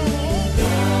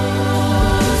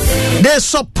 They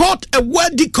support a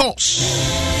worthy cause.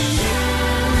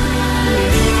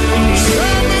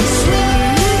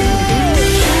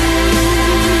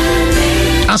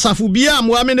 Asafu bia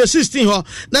mo amene 16 ho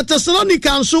na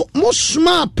Thessalonica nso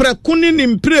mosma prekuni ni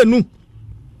mprenu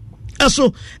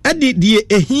eso edi die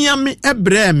ehia me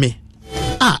ebre me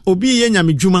obi ye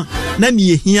nyame dwuma na ne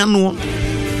ehia no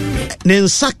ne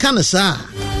nsaka ne sa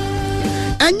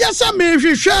enya sa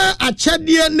mehwehwe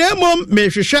akyade na emom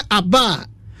mehwehwe aba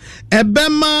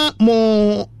ebema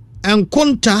mo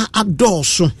enkonta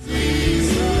adoso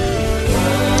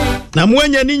na mo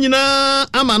anya ni nyina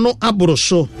ama no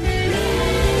aboroso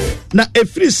na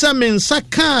efri samen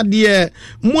saka de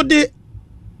mode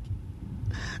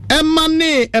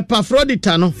emane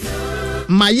Epafrodita no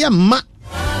maye ma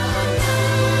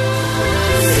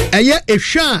eye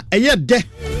ehwa eye de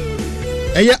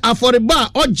eye aforiba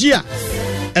ogia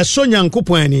eso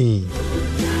nyankopon ani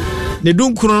ne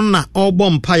dunkuro na obọ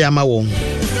mpaya ma won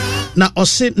na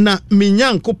ose na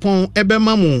menyankopon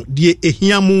ebema mu de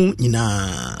ehia mu nyina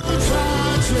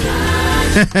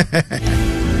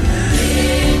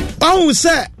Oh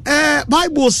say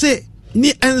Bible say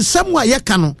ni ensem wa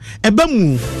yeka no eba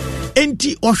mu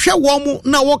enti ohwe wo mu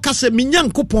na wo kase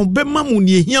menyankopon bema mu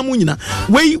ne ehia mu nyina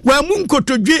wei wa mu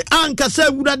nkotodwe ankasa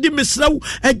awurade mesraw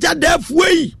agyadefu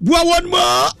wei bua won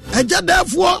mo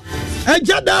agyadefu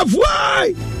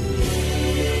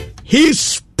he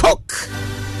spoke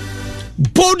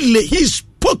boldly, he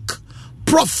spoke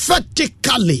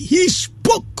prophetically, he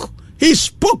spoke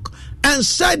and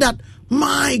said that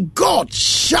my God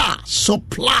shall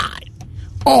supply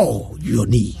all your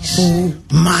needs.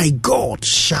 My God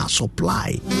shall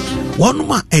supply. One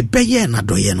ma ebeye na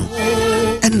doye no.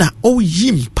 And na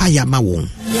yim payama won.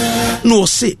 No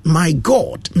say my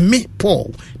God, me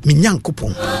Paul, me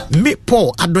nyankopon, me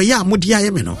Paul adoya mudia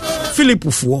yeme no.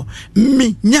 Philipfo,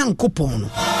 me nyankopon no.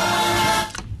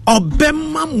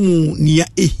 Obema mu nia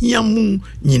ehia mu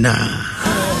nyina.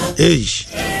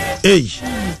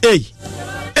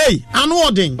 Hey, anu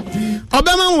odin.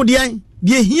 Obema mu dia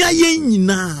ye hia ye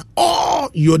nyina all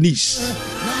your needs.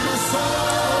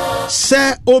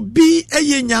 Se obi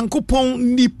eye nyankopon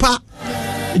nipa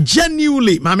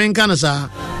genuinely mamenka na sa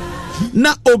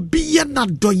na obi ye na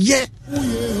doye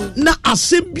na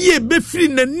asebie befiri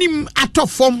nanim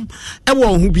atofom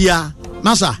ewo hu bia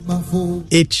masa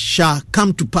it shall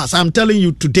come to pass. I'm telling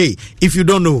you today if you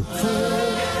don't know.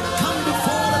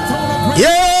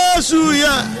 Yes,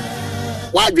 yeah.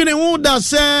 What do you want that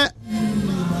say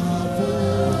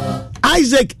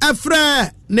Isaac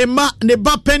Efra ne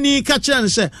ba penny catcher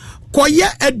say koye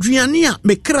aduane a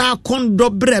me kra kondo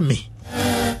breme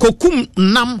kokum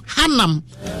nam hanam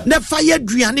ne fire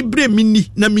aduane breme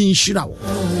ni na me nshira wo.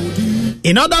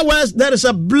 In other words, there is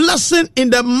a blessing in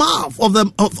the mouth of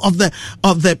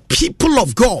the people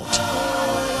of God.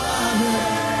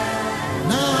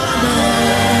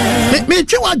 Me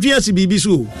twa aduane si bibi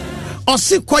so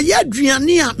Osi koye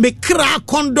aduane a me kra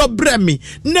kondo breme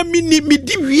na mi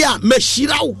di wi a ma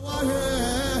hira wo.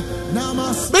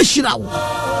 beshira wo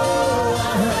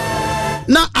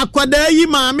na akwada yi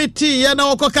maame ti ye na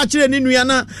okoka kire ne nua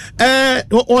na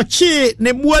ochi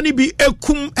ne bua ni bi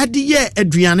ekum ade ye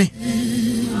aduane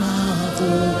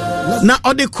na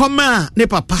ode koma ne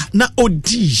papa na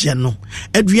odi je no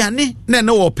aduane na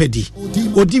na wo pedi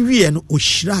odi wie no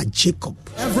ohyira Jacob.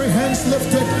 Every hands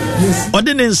lifted. Yes.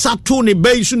 Ode ne nsato ne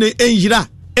baisu ne enjira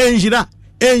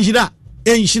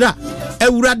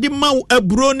Ewurade ma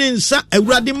aburo ne nsa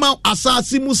ewurade ma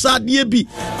asase musa de bi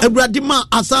ewurade ma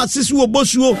asase su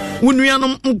obosuo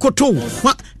wunuanom nkoto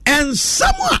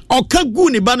ensam a okagu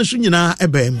ne ba no so nyina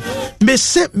ebem me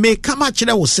se me kama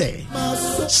kire wo se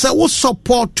wo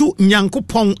supportu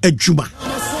nyankopon adwuma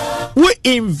we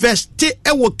invest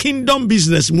our kingdom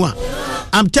business mu.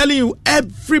 I'm telling you,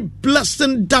 every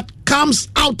blessing that comes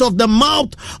out of the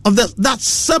mouth of that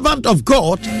servant of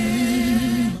God,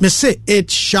 me say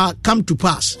it shall come to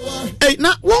pass. Hey,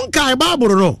 now one kai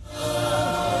Bible no.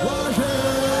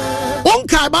 One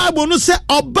kai Bible no say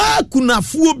oba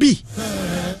kunafuo bi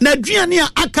na duane a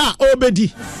aka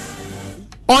obedi.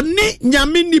 Oni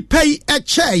nyame nipa yi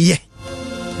echeye.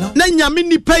 Na nyame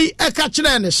nipa yi eka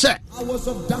kire ne se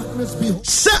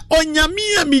se onyame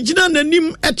a migina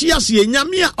nanim etiase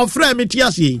nyame a ofra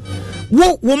metiase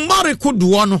wo mare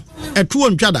kodo no eto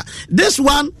ontwada. This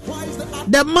one,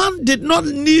 the man did not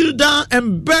kneel down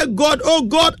and beg God, oh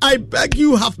God, I beg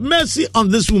you, have mercy on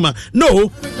this woman.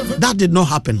 No, that did not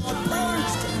happen.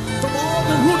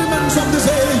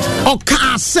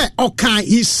 Okay,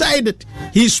 he said it,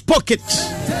 he spoke it.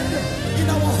 In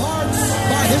our hearts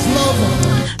by his love.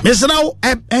 Mesrawo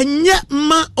enye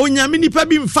ma onyame nipa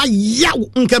bi mfa yaw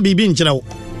nka bibi nkyerɛ wo.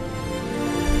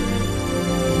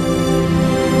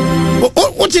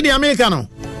 O ti di America no.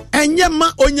 Enye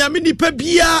ma onyame nipa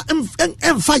bia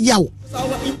mfa yaw.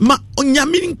 Ma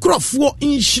onyame nkrofo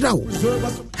nhyira wo.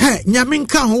 He nyame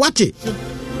nka ho wate.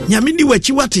 Nyame ni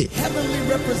wachi wate.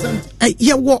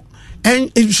 Ye wo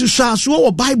susaso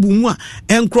wo Bible mu a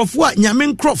nkrofo a nyame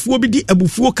nkrofo bi di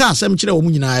abufuo ka asɛm kyerɛ wo mu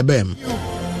nyina ebem.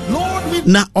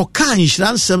 Na oka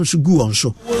nhyira nsɛm so gu on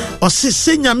so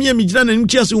ɔse nyame a migyina nanim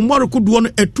tiase umɔre kodoɔ no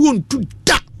etu ontu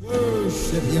da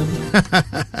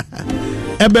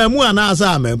ebemu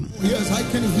anasa amem. Yes, I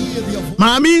can hear the voice.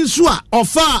 Maami nso a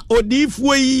ɔfa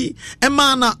odiifuo yi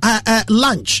ema na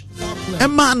lunch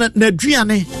ema na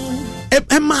aduane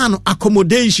ema no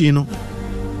accommodation no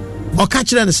ɔka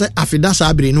kyerɛ ne sɛ afida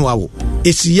saa bere no awo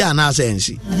esiya na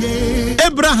asensi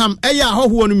Abraham eya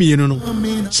ahoho no mienu no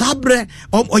sabre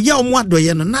oya omo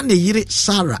adoye no na ne yire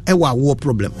Sarah ewa wo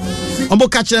problem ombo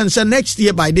ka kyerɛ ne sɛ next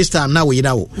year by this time na wo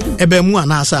yira wo ebe mu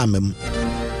ana asa amam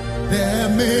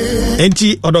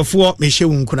enti odofo me hye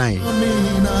wo nkuran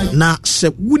na se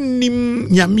wunim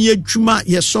nyame adwuma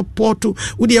ye support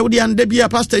wo de anda bia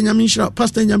pastor nyame nhyira.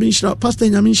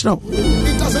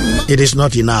 It is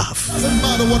not enough.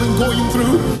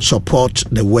 Support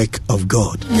the work of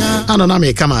God. Ano na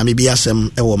me kama me bia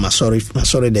sem ewo masori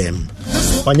dem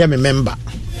onye me member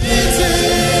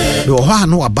do ho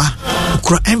no aba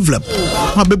kura envelope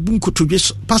ma bebu nkotodwe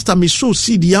pastor me so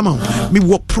seed yama me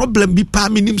wo problem bi pa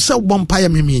me nim se bompa ya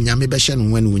me nyame be hye no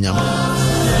wani nyame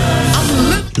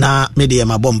na me de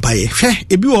ma bompa ye hwe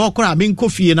ebi wo kura me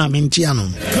nkofie na me ntia no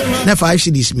na 5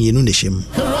 cedis me no ne hyem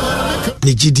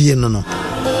ne gidie no na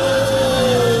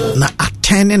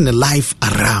turning the life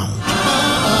around.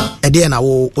 Again, I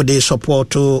will support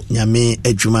nyame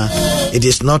adwuma. It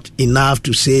is not enough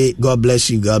to say God bless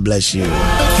you, God bless you.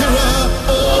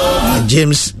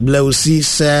 James Blausi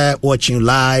sir, watching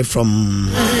live from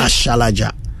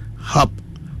Ashalaja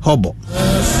Hobo.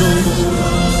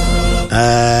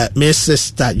 Miss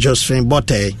Sister Josephine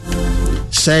Botte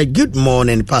say good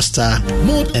morning, Pastor,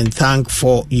 and thank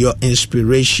for your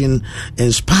inspiring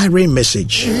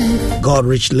message. God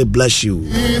richly bless you.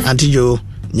 Auntie Jo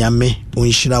nyame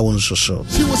unshira wonso so.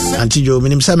 Auntie Jo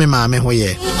minim sa me maame ho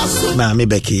ye. Maame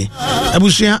Becky.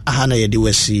 Abusua ahana ye de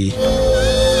wasi.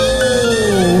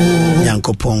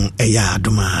 Yankopon eya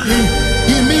adoma.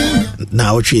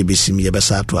 Now besim ye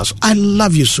besa to us. I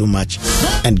love you so much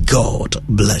and God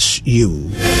bless you.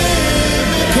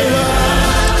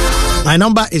 My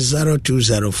number is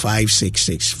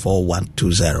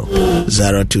 0205664120.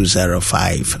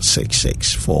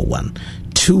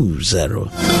 0205664120.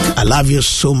 I love you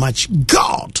so much.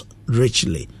 God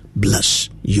richly bless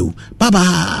you. Bye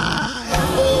bye.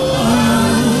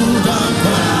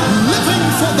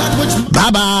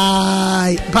 Bye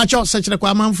bye. Pacho sechire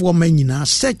kwa manfo manyina.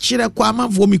 Sechire kwa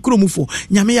manfo mikromufo.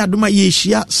 Nyame adoma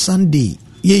yeshia Sunday.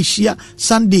 Yeshia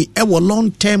Sunday ewo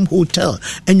long term hotel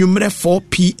and you mere 4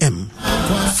 p.m.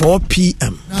 4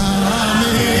 p.m.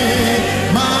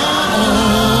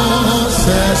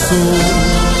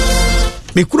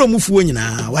 me kuro mufuo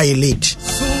nyina why late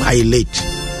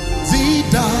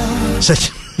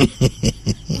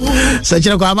such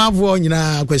a kwamafo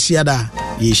nyina kwasiada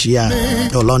yeshia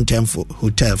a long term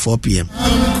hotel 4 p.m.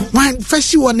 Why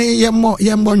first you want yembo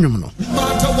nwum no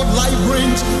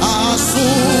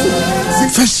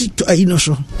first to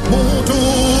so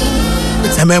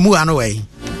memu ano way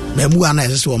memu ana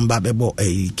ese wo mba bebo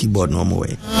keyboard no mo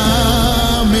way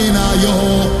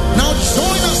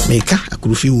meka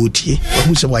akurufi wotie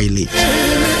who say why late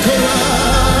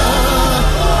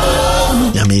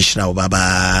Yamishra baba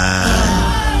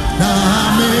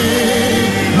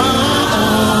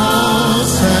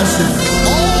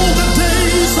all the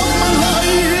days of my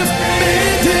life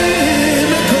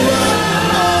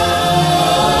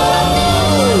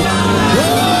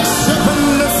worship and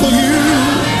live for you,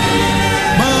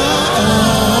 my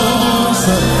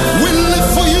answer. We live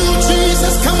for you,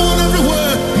 Jesus. Come on,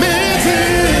 everywhere.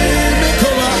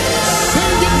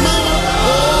 Sing it, mama.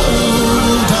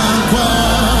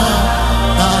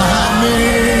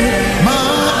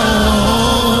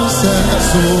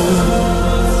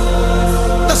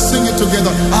 Let's sing it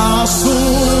together. Our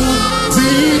soul,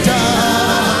 Zida,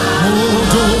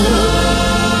 Modo.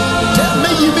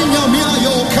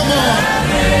 Come on.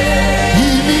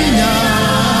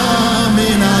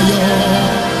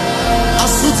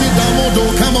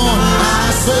 Come on.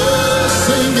 Our soul,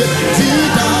 sing it.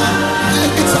 Zida.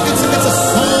 It's a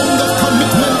song of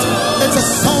commitment. It's a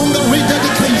song of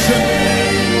rededication.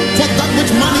 For that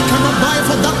which money cannot buy,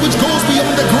 for that which goes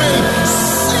beyond the grave.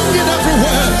 Sing it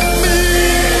everywhere.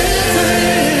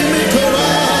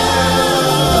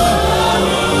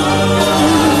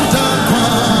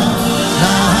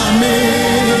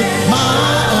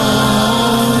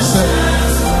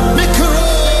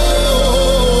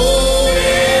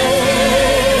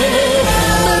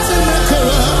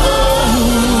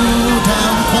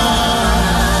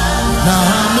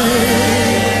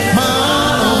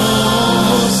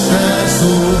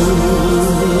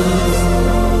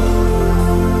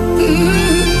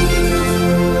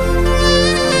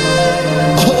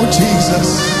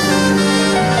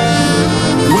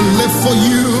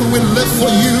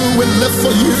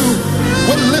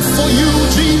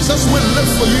 Jesus will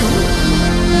live for you.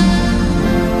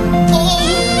 Oh,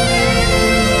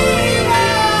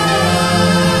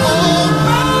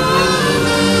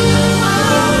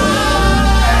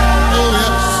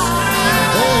 yes.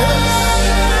 Oh, yes.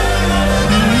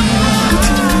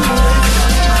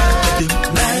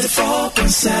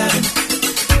 94.7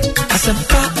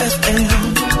 Asampa FM.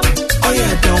 Oh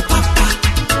yeah, don't papa.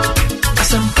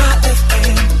 Asampa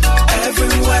FM.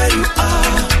 Everywhere you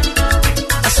are.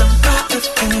 Asampa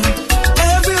FM.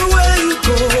 Everywhere you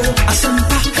go.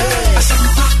 Asampa, hey.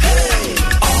 Asampa, hey.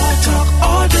 All talk,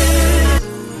 all day.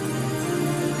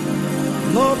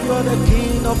 Lord, you are the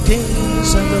King of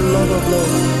kings and the Lord of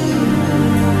lords.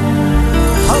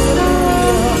 Hallelujah.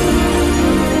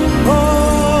 Oh.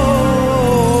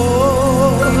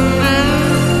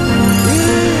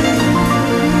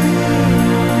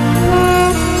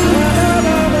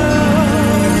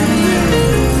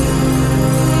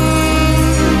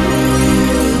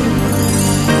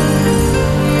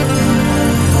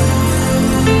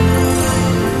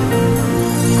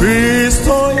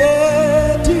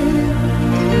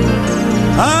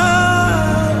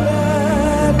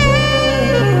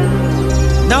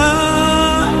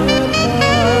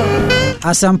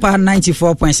 Asampa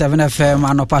 94.7 FM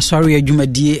anopa sorry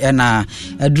adwumadi na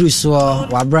aduru so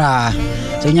wabra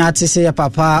so nya tese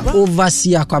papa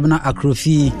overseer kwabena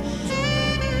akrofi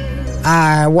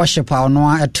worship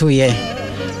no etoye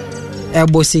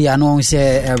ebosi ya no se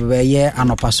ye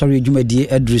anopa sorry adwumadi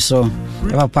aduru so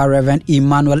papa Reverend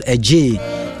Emmanuel Eje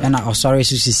na osori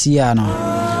susisia no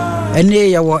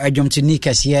ene ya wo adwumtini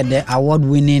kase the award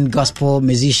winning gospel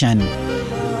musician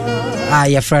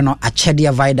your friend no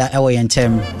Achedia Vida ewo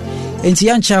yentem enti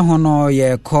yancha ho no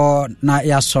ye call na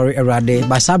ya sorry erade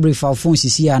by sabri for phone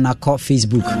sisi na call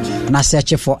Facebook na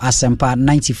search for Asempa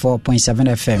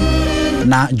 94.7 FM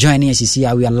na joining sisi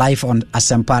we are live on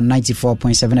Asempa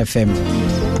 94.7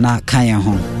 FM na kan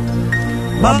ho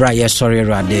babra ye sorry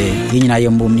erade yinyina ye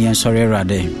mbom ni sorry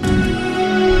erade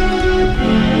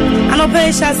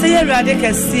anope sha say erade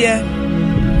kase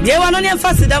ye wano ne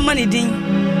fasida mani din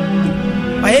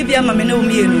Aye bia mama ne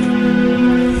omienu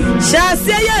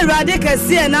Shasia ye rade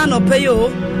kase na no peyo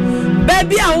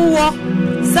baby awo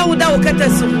sa woda wo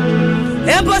kataso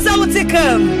ebo sa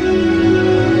wotikam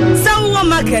sa wo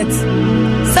market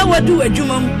sa wadu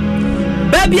adwumam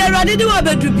baby rade de wo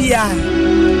bedu bia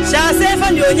Shall say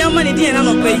for you, young money, dear, and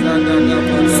no pay.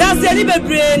 Sassy,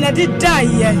 bebre, and did die,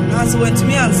 as went to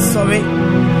me, I'm sorry.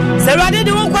 So I did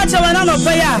one quarter of an hour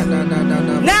pay.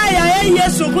 Now I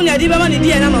yes, so couldn't have money,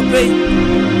 dear, and no pay.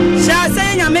 Shall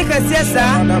say, I make a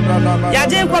siesta.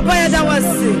 Yadin Papa, that was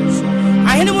sick.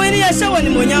 I had no idea show any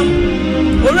money.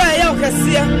 Uriah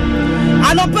Cassia.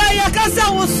 I don't pay a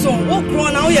casa was so, oh,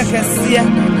 Crona, Cassia.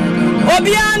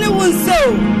 Obiani won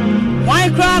so. Why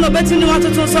crown or better know what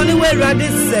to Sonny way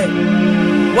radis said?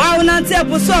 Wow, Nancy, I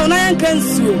was so I can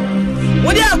sue.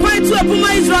 Would you quite to a Puma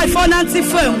is right for Nancy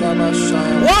firm?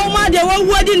 Wow, my dear, one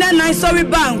wedding and I sorry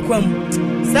bank.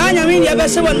 Sanya mean your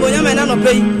best one when you're man on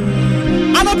pay.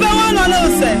 I don't pay one on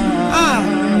those. Ah,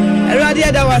 a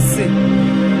radia that was sick.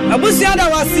 A busia that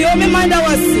was the only mind that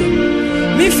was sick.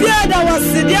 Me fear that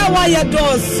was the dear why your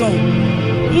doors so.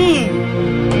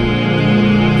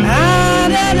 Ah,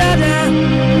 da da da.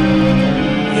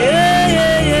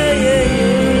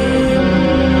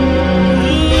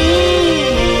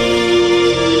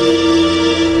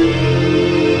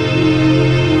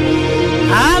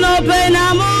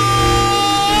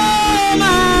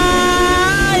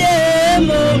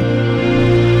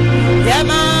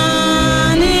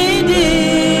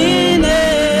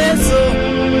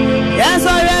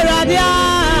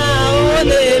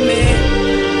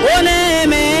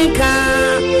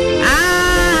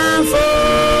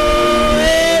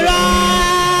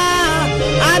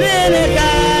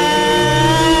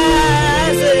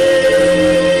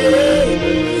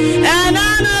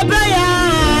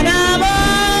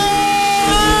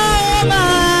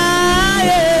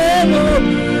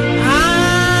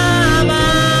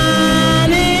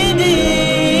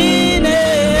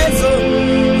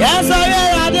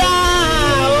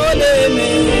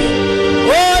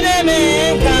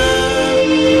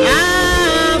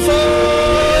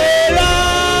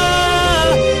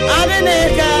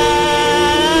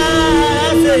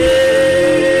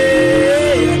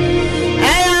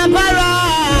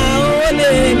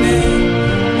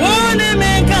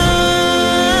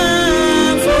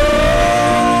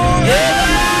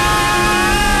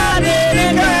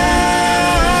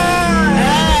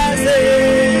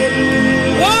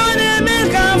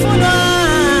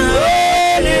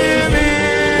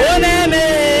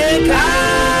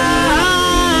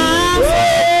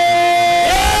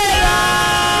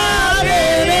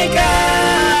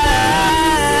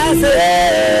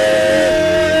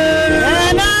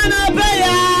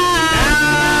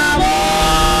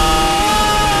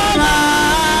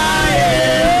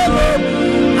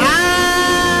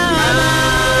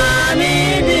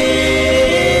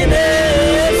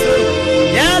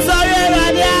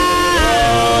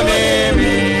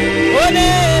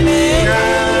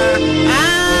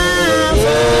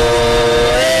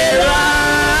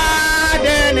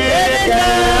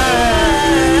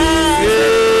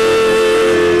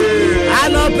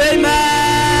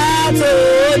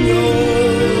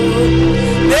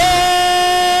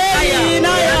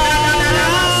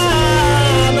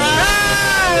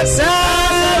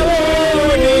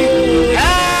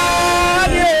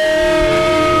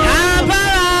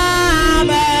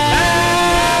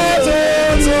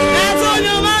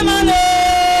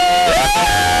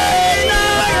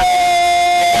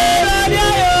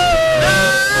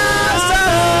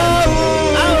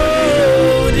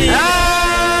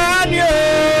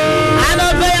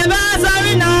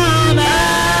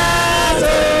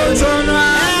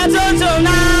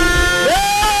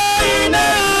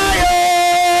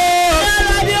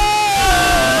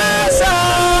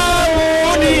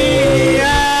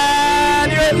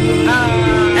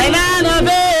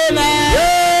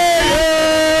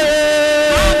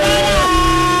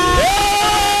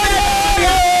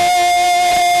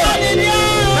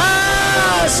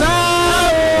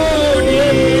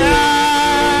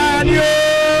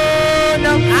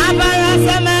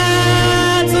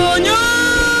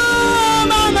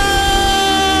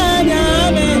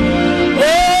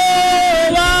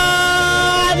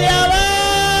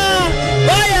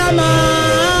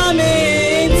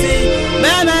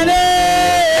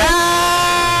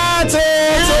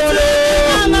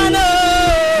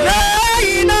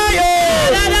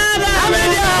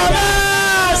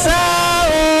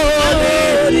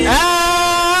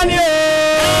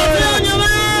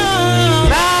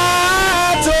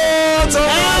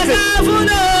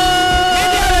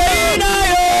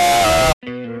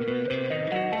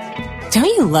 Don't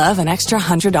you love an extra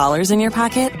 $100 in your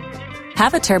pocket?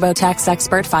 Have a TurboTax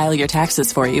expert file your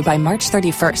taxes for you by March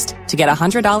 31st to get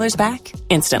 $100 back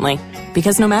instantly.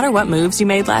 Because no matter what moves you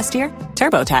made last year,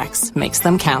 TurboTax makes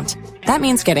them count. That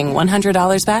means getting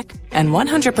 $100 back and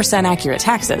 100% accurate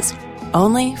taxes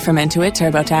only from Intuit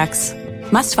TurboTax.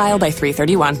 Must file by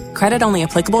 3/31. Credit only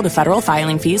applicable to federal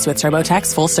filing fees with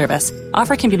TurboTax full service.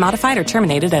 Offer can be modified or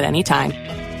terminated at any time.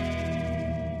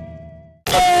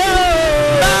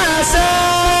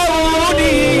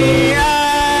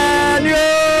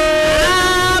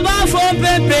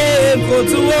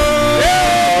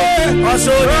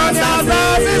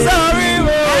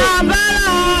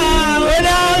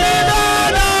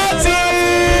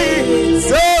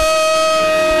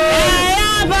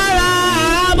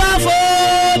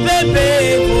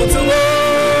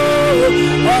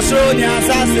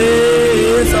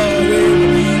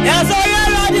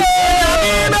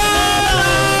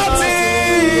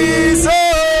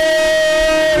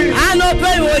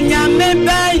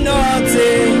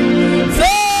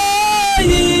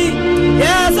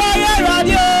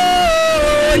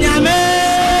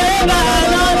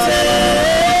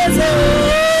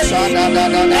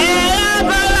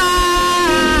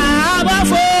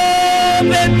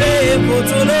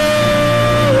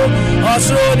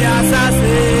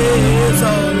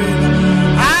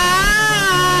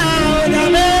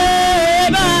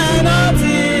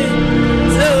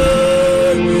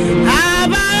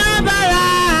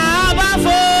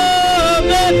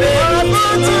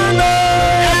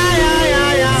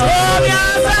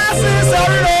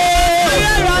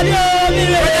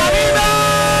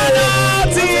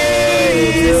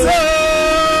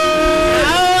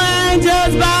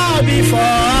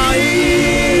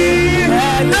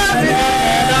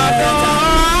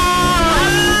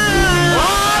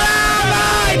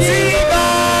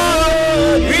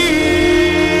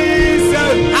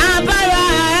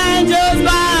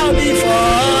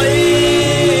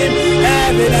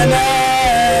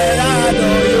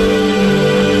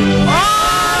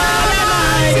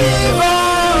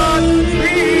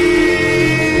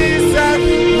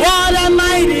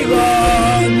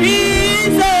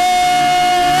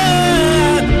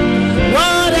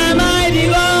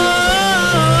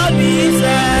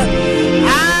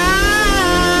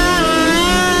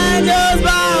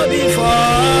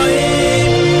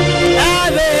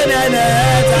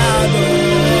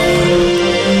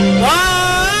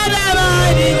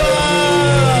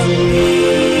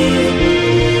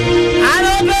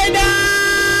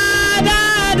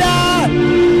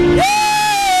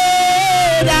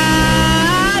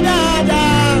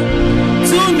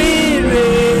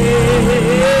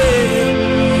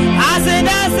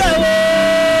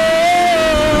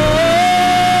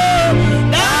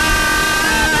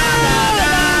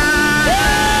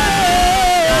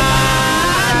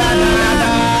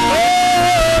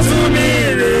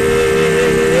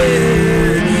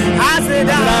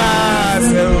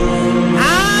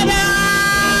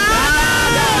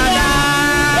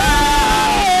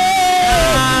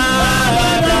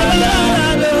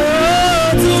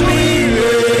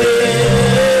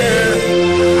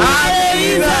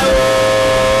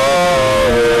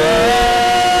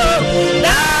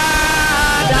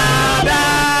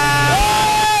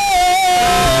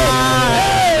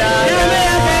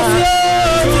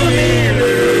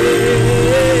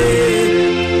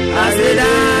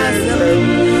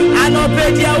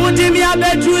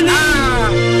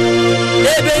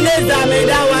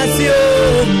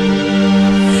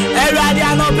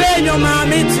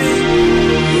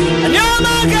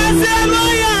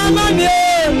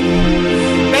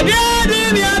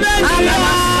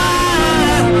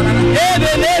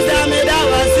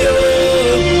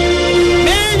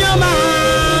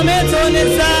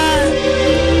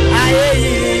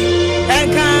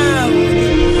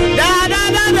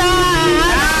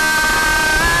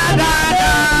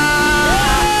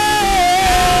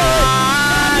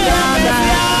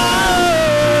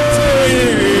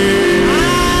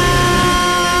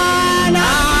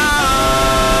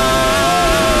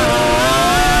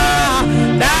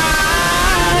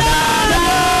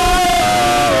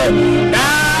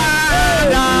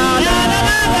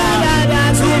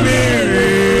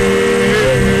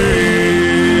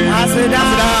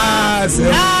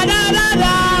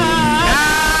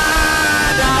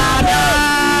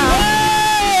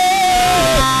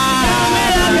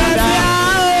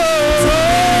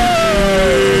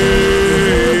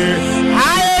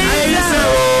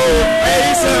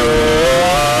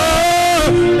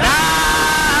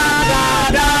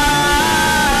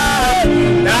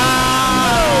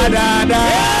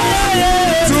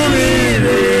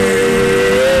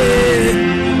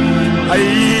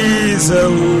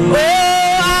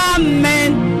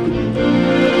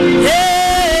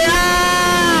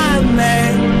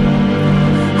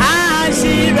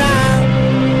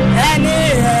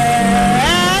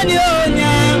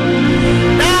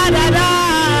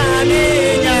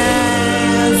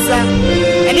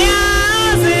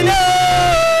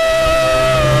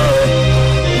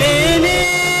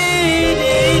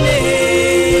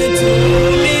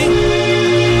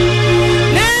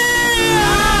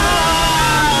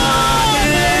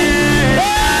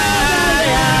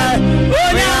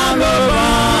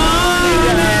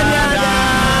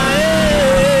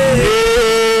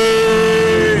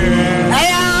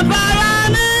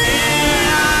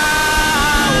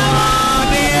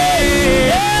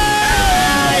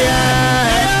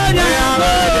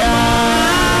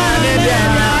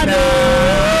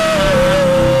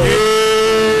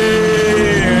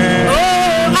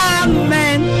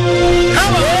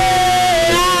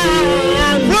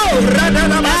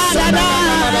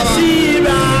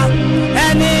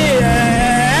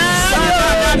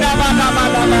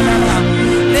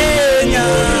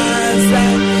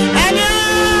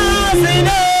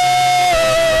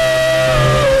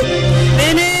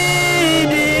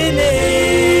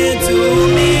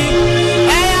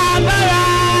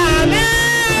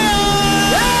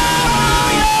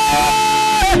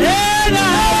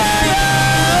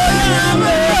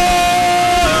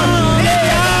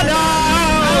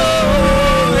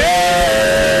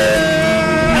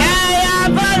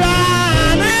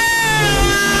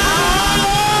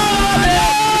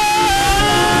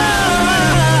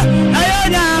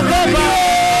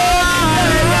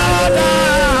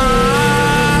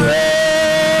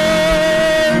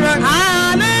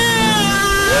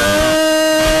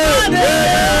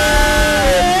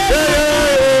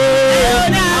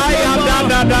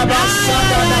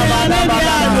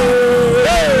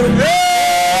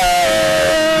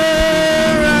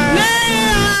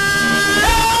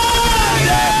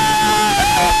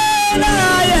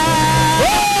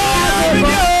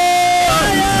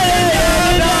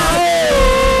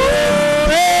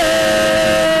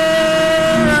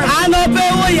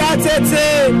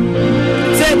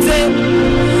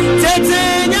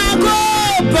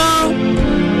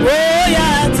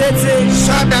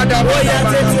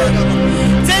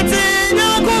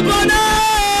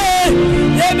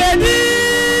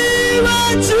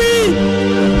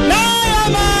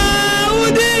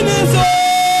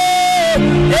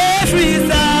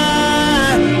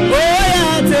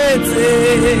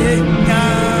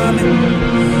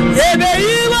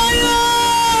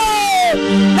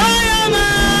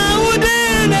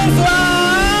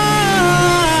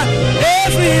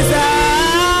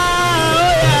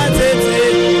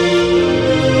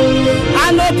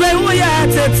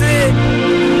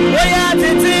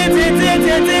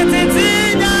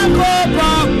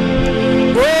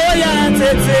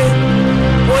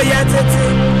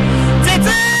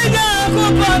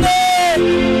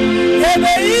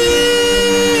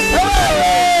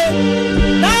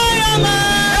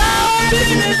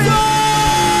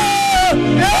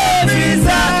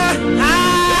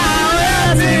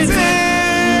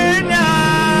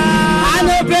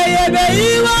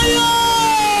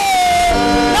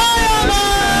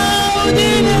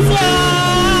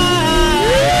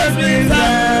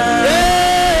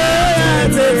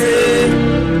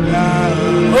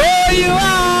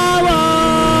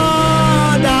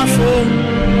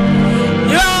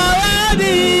 You are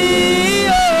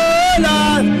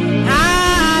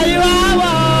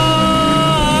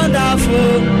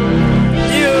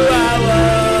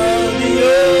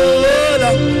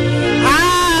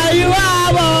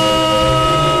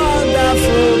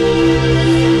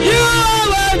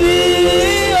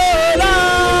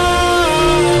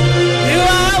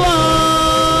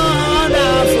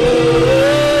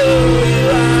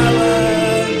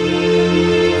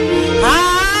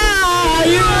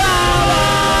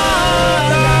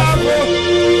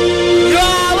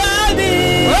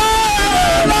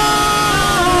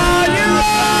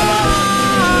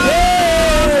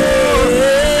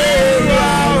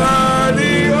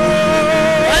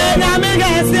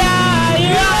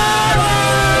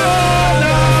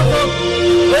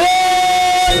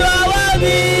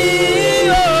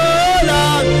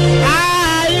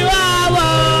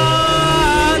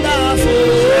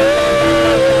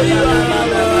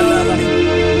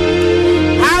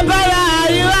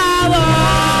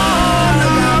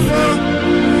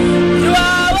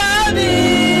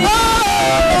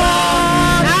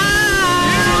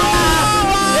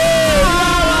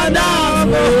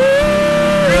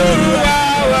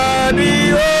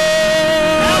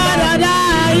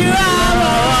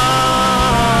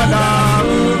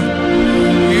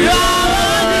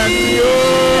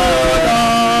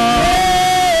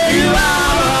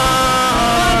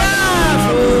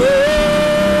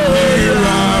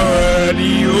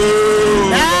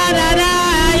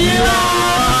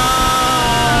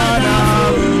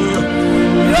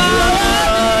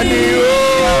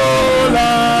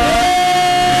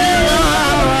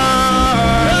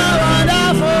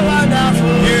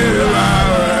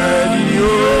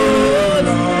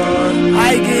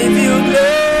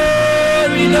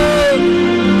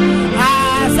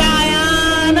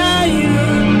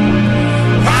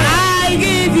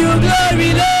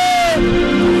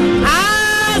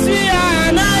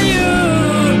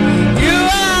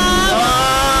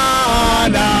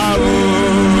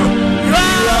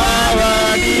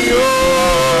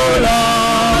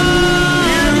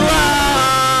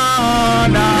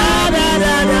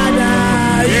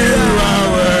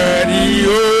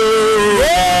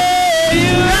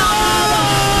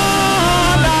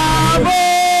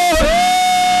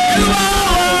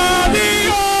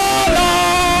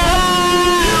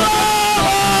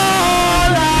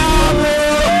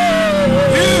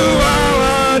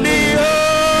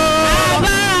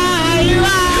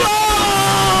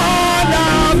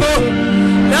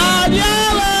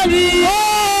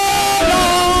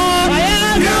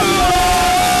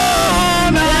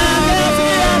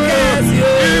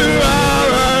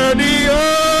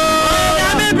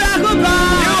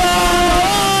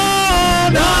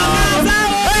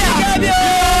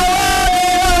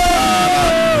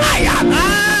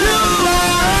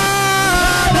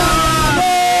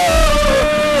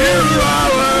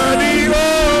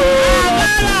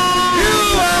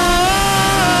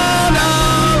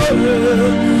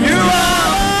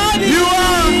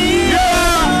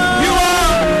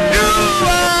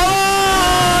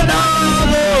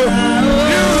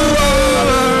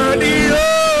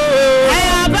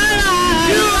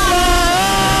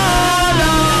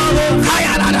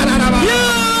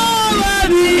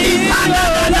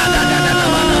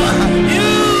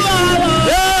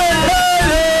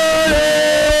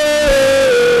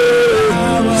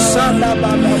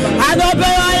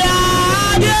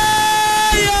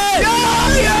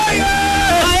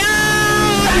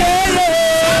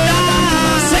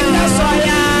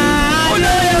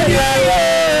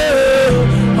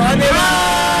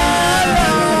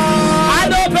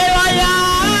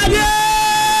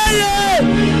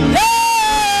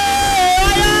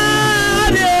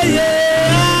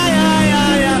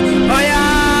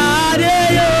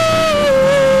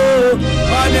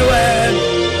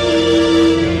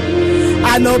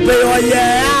no pay oh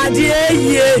yeah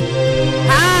dear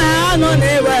no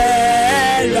never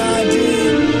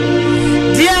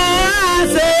dear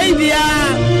savior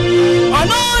oh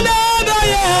no never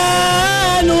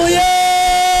no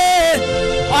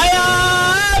yeah oh yeah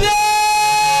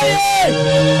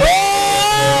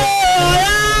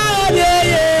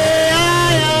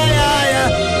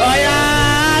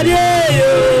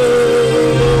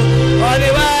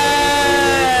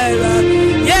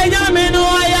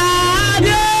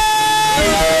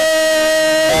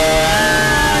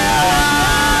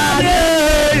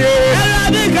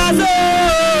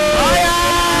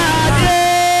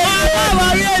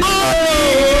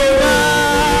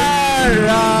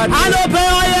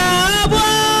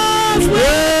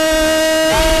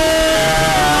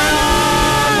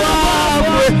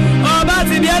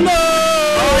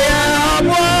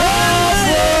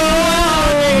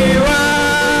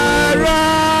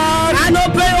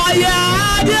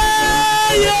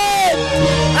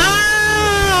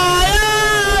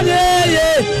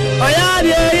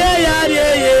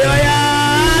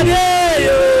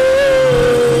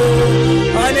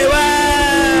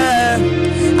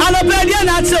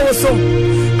so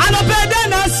I no better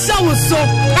na so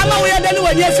ama we dey no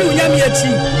we fi unyam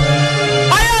yachi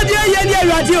aya dey ye ni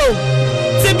radio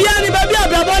ti bia ni ba bia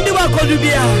bra bondi wa kodu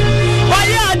bia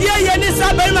aya dey ye ni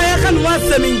sabari ma yaka no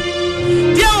asemi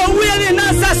dia wo wi ni na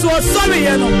sa so sorry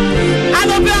ye no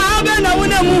ano be abe na wo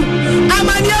na mu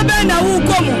amani abe na wo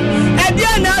komu e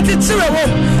dia na atitire wo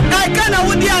e ka na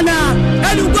wo dia na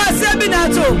elu go asebi na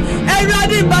to e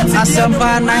ready but Asempa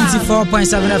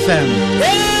 94.7 FM.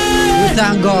 We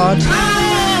thank God.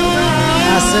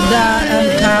 Aseda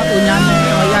enka unyame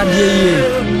oyadie.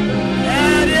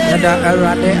 Yada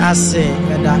erade ase.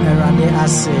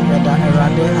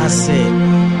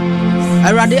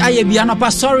 Erade aye bia no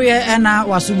pastori na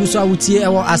wasuguso awutie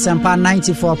ewo Asempa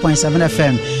 94.7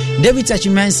 FM. David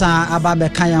Chachimensa ababe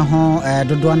kan ho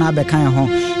dodo na be kan ho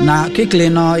na quickly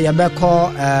no ye be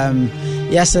call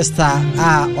yes sister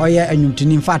oye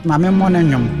anwumtuni in fact ma me mo na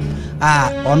nwum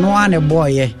ono ane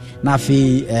boy na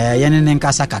fi yene ne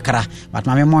nkasa kakra but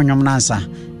ma me mo nwum nansa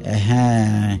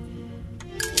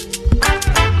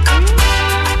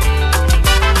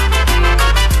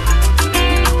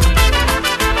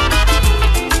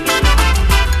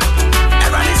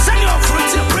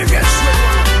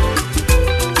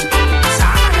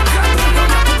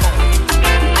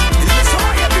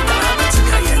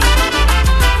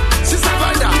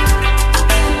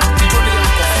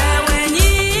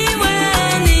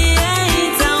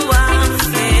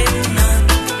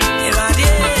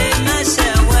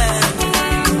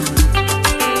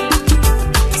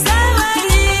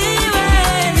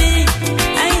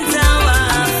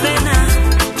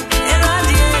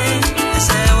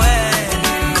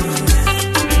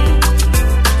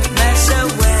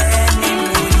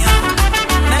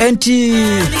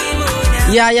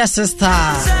Yeah, sister,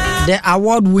 the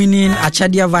award-winning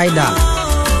Achadia Vida,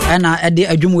 and Eddie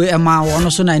Ajumwe Emma, one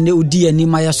also na ne udi ani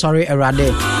my sorry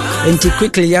erade. Enti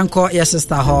quickly yanko yes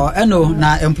sister ho eno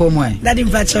na empomwe. Daddy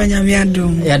mpacho nyamiado.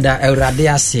 Yeah, da erade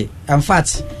ase. In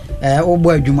fact,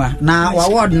 obo adwuma na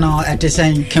award no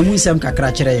etesen kemu sem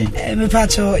kakra kire yen. Me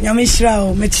pacho nyamishira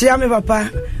o, me chia me papa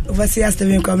overseas to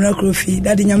me kwamna krofi.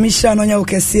 Daddy nyamishira no nya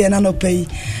okese na no pay.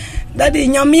 Daddy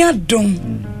nyamiado.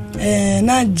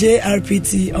 Na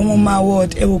JRPT Omoma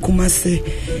Award ewo Kumase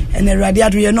and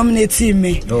Radiadu you nominate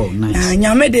me. Oh, nice.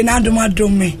 Nyame de na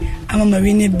adom me. I'm a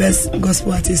winning best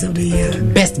gospel artist of the year.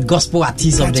 Best gospel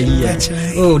artist of the year.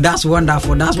 Right. Oh, that's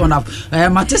wonderful.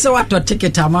 Matese what to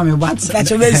ticket mama but that's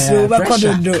so ba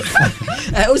kodo do.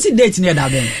 What's the date near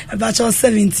that ben? About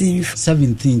 17th.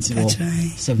 17th. That's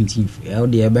right. 17th. Oh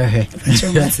dear be here.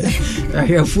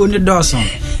 Here phone the Dawson.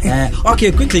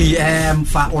 Okay, quickly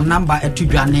for on number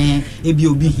etudwane ebi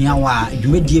obi hia wa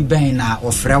dwumedie ben na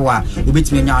ofrewa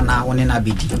obetime nya na one na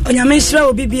bedi. Onyame hira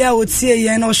obi bia otie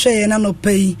ye na ohwe ye na no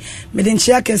pay. Me den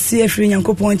chia kese afiri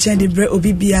Nyankopon chen de bre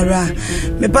obi biara.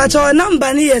 Me pa cho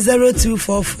number ni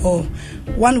 0244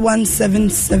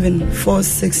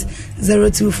 117746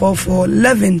 0244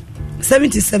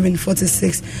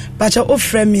 117746. Pa cho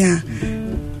ofre me a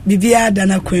bibia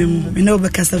dana kwem me no be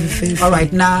kasa fefe. All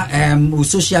right, now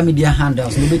social media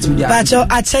handles no bet media. Pacho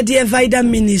Achadie Vida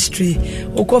Ministry,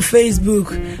 oko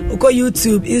Facebook, oko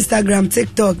YouTube, Instagram,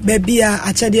 TikTok, bebia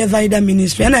Achadie Vida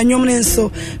Ministry. And anyom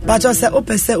nso pacho se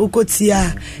opese oko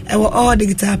tia e all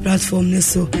digital platform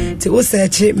nso. Ti o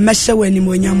search meshe wani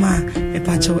monyama e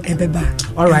pacho ebeba.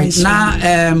 All right, now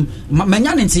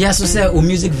manya nti yeso se o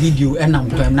music video enam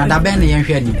kwem na da ben na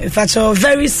yenhwe ni. Pacho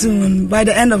very soon by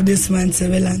the end of this month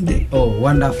we Sunday. Oh,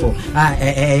 wonderful.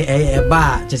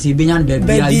 Ba, just Binyan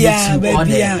baby on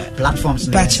the platforms.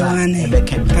 That's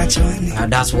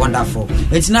wonderful.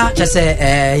 It's not just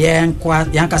a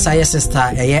Yankasaya sister,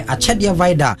 a Chadia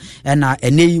Vida, and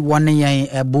a knee 1 year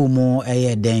a boomo,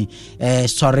 a day,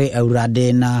 sorry, a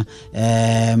radena,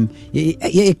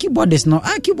 keyboard is no,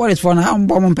 keyboard is for a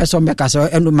bomb person because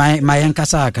and my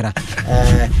Yankasakra.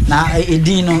 Now,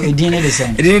 Edino the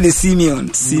same. It is the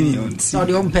Simeon. So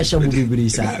the own pressure will be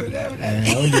brisa.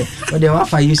 What the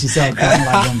offer used to say,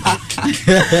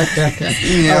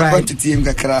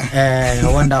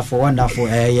 wonderful.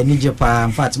 You need your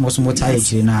in fact, most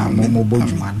motivated now, more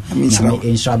bojuman.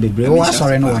 In Shabby. Oh,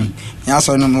 sorry, no one. Yes,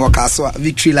 I know Castle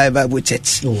Victory Live Bible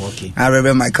Church. Oh, okay. I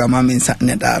remember my command in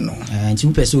Satnedano. And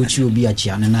 2 pesos will be a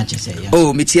chian and not just say,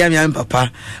 oh, Mitiami and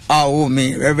Papa. Oh,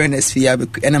 me, Reverend Sphere,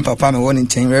 and Papa, my one in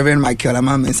 10, Reverend Michael, and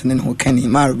Mamma, and who can he,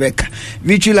 my Rebecca.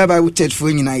 Victory Live Bible Church for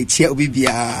you, I tell be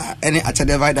any at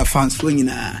the Vida fans for you.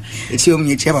 It's your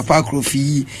me, Papa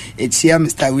Crofi, it's here,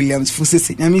 Mr. Williams,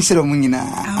 Fusis, and Mr. Munina.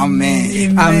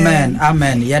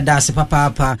 Amen. Yeah, that's a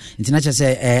papa. International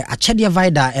say a Chadia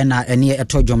Vida and a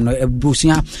tojum no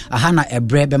Brucia, a Hana, a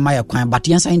bread, and my coin, but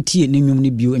yes, I tea, Nimum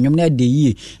Nibu, and your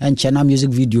day, and China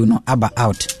music video no Abba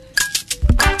out.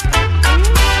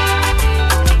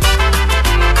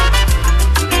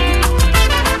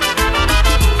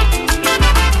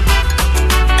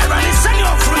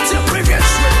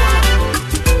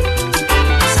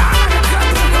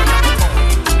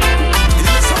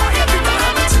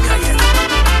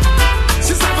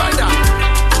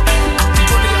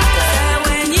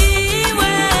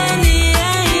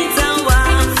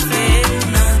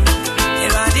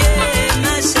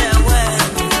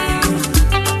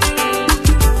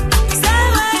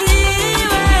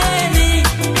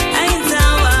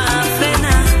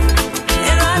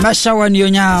 Masha when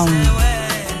you now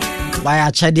by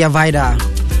a Chadia Vida.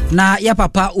 Na ya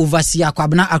papa overseer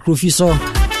kwabna akrofiso.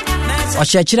 O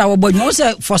chechira wo boy no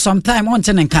say for some time on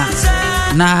tenenka.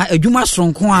 Na adwuma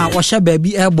sonko a wo hye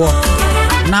baabi ebo.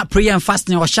 Na prayer and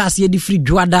fasting o hye ase di free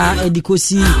dwada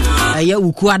edikosi ya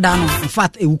ukuada no. In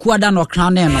fact ukuada no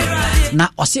crown no. Na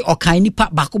o se okan nipa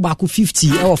bako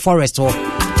 50 e wo forest ho.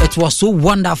 It was so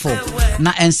wonderful.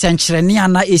 Na ensenkyerene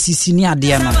ana esisini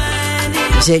ade no.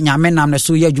 Say nyame nam na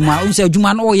so ye adwuma unse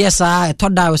adwuma no yes a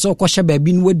toda so kwhye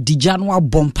baabi no digya no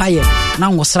abompaye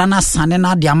na nwosra na sane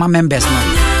na de ama members no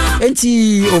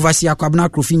enti overseer kwabna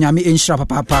krofi nyame enhira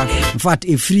papa in fact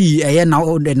e free eye na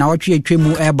watwe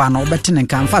atwemu eba na obetene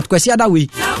nka in fact kwasi ada we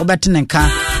obetene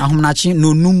nka ahomnachi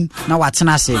nonum na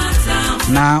watena ase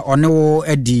na one wo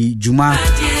edi dwuma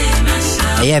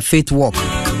eye faith walk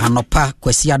anopa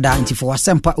kwasi ada nti for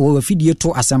asempa o fidie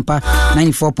to asempa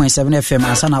 94.7 FM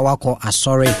asana wako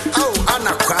asore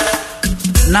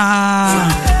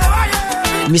na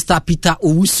Mr. Peter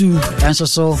Owusu enso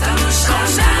so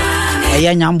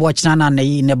eye nyambo china na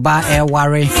ne ba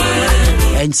ware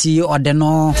enti ode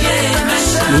no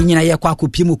nyina ye kwa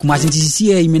kopiem kumase nti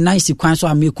sisi e mi nice kwan so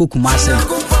ameko kumase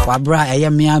wabra eye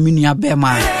me aminu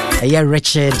abema eye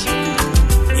Richard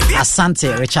Asante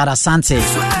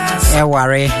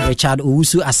Eware Richard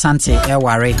Owusu Asante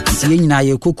Eware nti nyina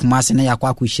ye kokumase na yakwa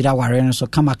akohira ware no so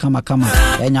kama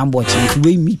enyambo chi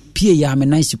we mi pie ya me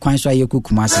nice kwan so ye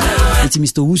kokumase nti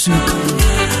Mr. Owusu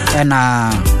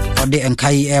na ode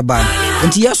enkai eba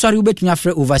nti ye sori ubetumi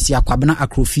afre overseer kwabena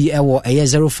akrofi ewo eye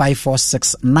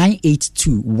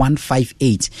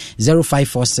 0546982158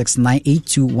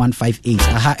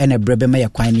 0546982158 aha ene brebe me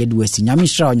yakwan ye de wasi nyame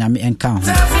hira nyame enka ho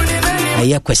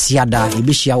eye kwesiada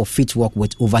ebishia of fit work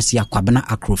with overseer kwabena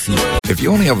akrofi. If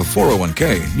you only have a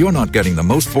 401k, you're not getting the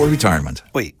most for retirement.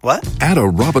 Wait, what? Add a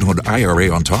Robinhood IRA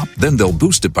on top, then they'll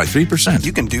boost it by 3%.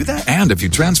 You can do that? And if you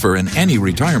transfer in any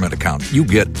retirement account, you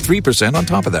get 3% on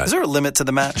top of that. Is there a limit to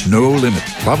the match? No limit.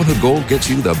 Robinhood Gold gets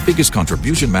you the biggest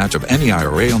contribution match of any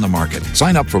IRA on the market.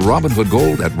 Sign up for Robinhood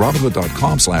Gold at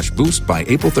Robinhood.com/boost by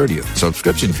April 30th.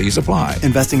 Subscription fees apply.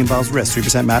 Investing involves risk.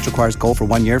 3% match requires gold for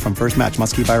 1 year from first match.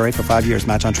 Must keep IRA for 5 years.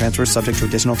 Match on transfers subject to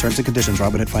additional terms and conditions.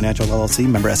 Robinhood Financial LLC,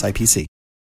 member SIPC.